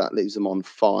 defeats. That leaves them on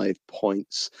 5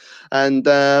 points. And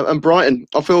Brighton,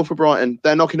 I feel for Brighton.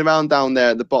 They're knocking around down there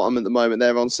at the bottom at the moment.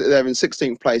 They're in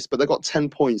 16th place, but they've got 10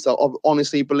 points. I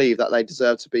honestly believe that they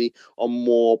deserve to be on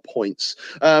more points.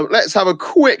 Let's have a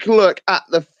quick look at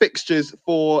the fixtures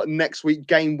for next week,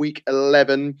 game week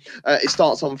 11. It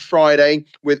starts on Friday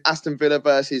with Aston Villa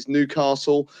versus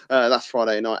Newcastle. That's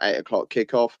Friday night, 8 o'clock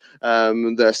kickoff.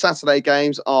 The Saturday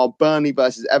games are Burnley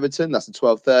versus Everton. That's at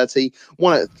 12:30.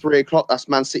 One at 3 o'clock. That's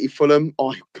Man City Fulham.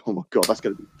 Oh my God, that's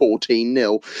going to be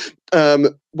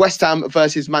 14-0. West Ham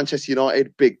versus Manchester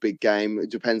United, big game. It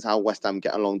depends how West Ham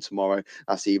get along tomorrow.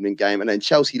 That's the evening game. And then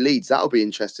Chelsea Leeds, that'll be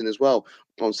interesting as well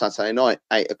on Saturday night,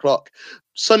 8 o'clock.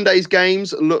 Sunday's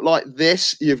games look like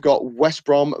this. You've got West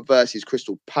Brom versus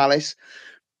Crystal Palace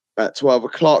at 12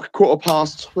 o'clock. Quarter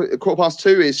past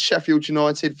 2 is Sheffield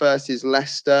United versus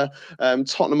Leicester.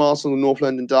 Tottenham Arsenal North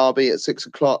London derby at 6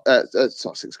 o'clock. It's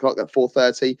not 6 o'clock, at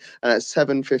 4:30. And at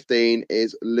 7:15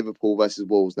 is Liverpool versus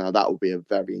Wolves. Now that will be a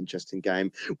very interesting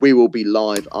game. We will be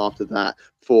live after that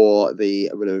for the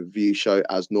review show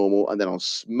as normal. And then on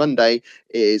Monday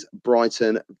is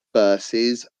Brighton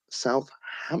versus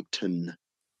Southampton.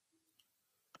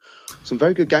 Some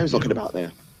very good games knocking about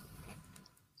there.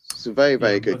 It's a very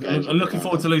good game. I'm looking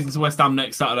forward to losing to West Ham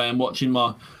next Saturday and watching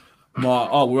my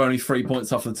we're only 3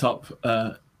 points off the top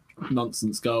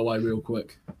nonsense go away real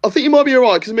quick. I think you might be all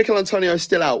right because Mikel Antonio is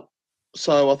still out.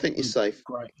 So I think you're safe.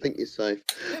 Great. I think you're safe.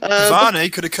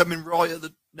 Cavani could have come in right at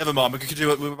the... Never mind, we could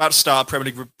do it. We're about to start a Premier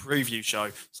League preview show.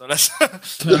 So let's...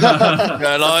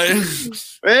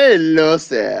 Hello,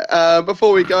 sir.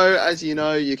 Before we go, as you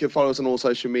know, you can follow us on all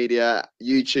social media,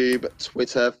 YouTube,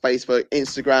 Twitter, Facebook,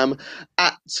 Instagram,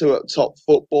 at 2 Up Top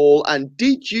Football. And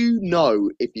did you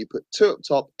know if you put 2 Up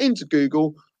Top into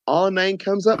Google, our name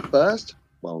comes up first?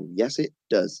 Well, yes, it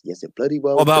does. Yes, it bloody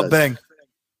well does. What about Bing?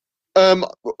 I'll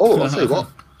tell you what.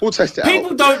 We'll test it out.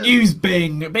 People don't use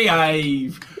Bing.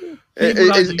 Behave.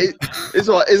 It's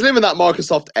all right. It's living that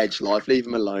Microsoft Edge life. Leave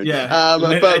him alone. Yeah.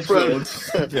 But from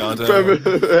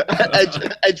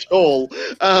Edge Hall,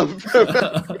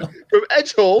 from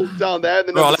Edge Hall down there.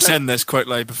 Right, let's end this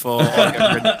quickly before I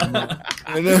get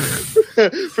rid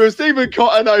of From Stephen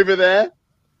Cotton over there.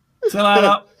 Till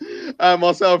out.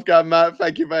 Myself, Gab Matt.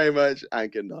 Thank you very much,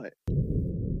 and good night.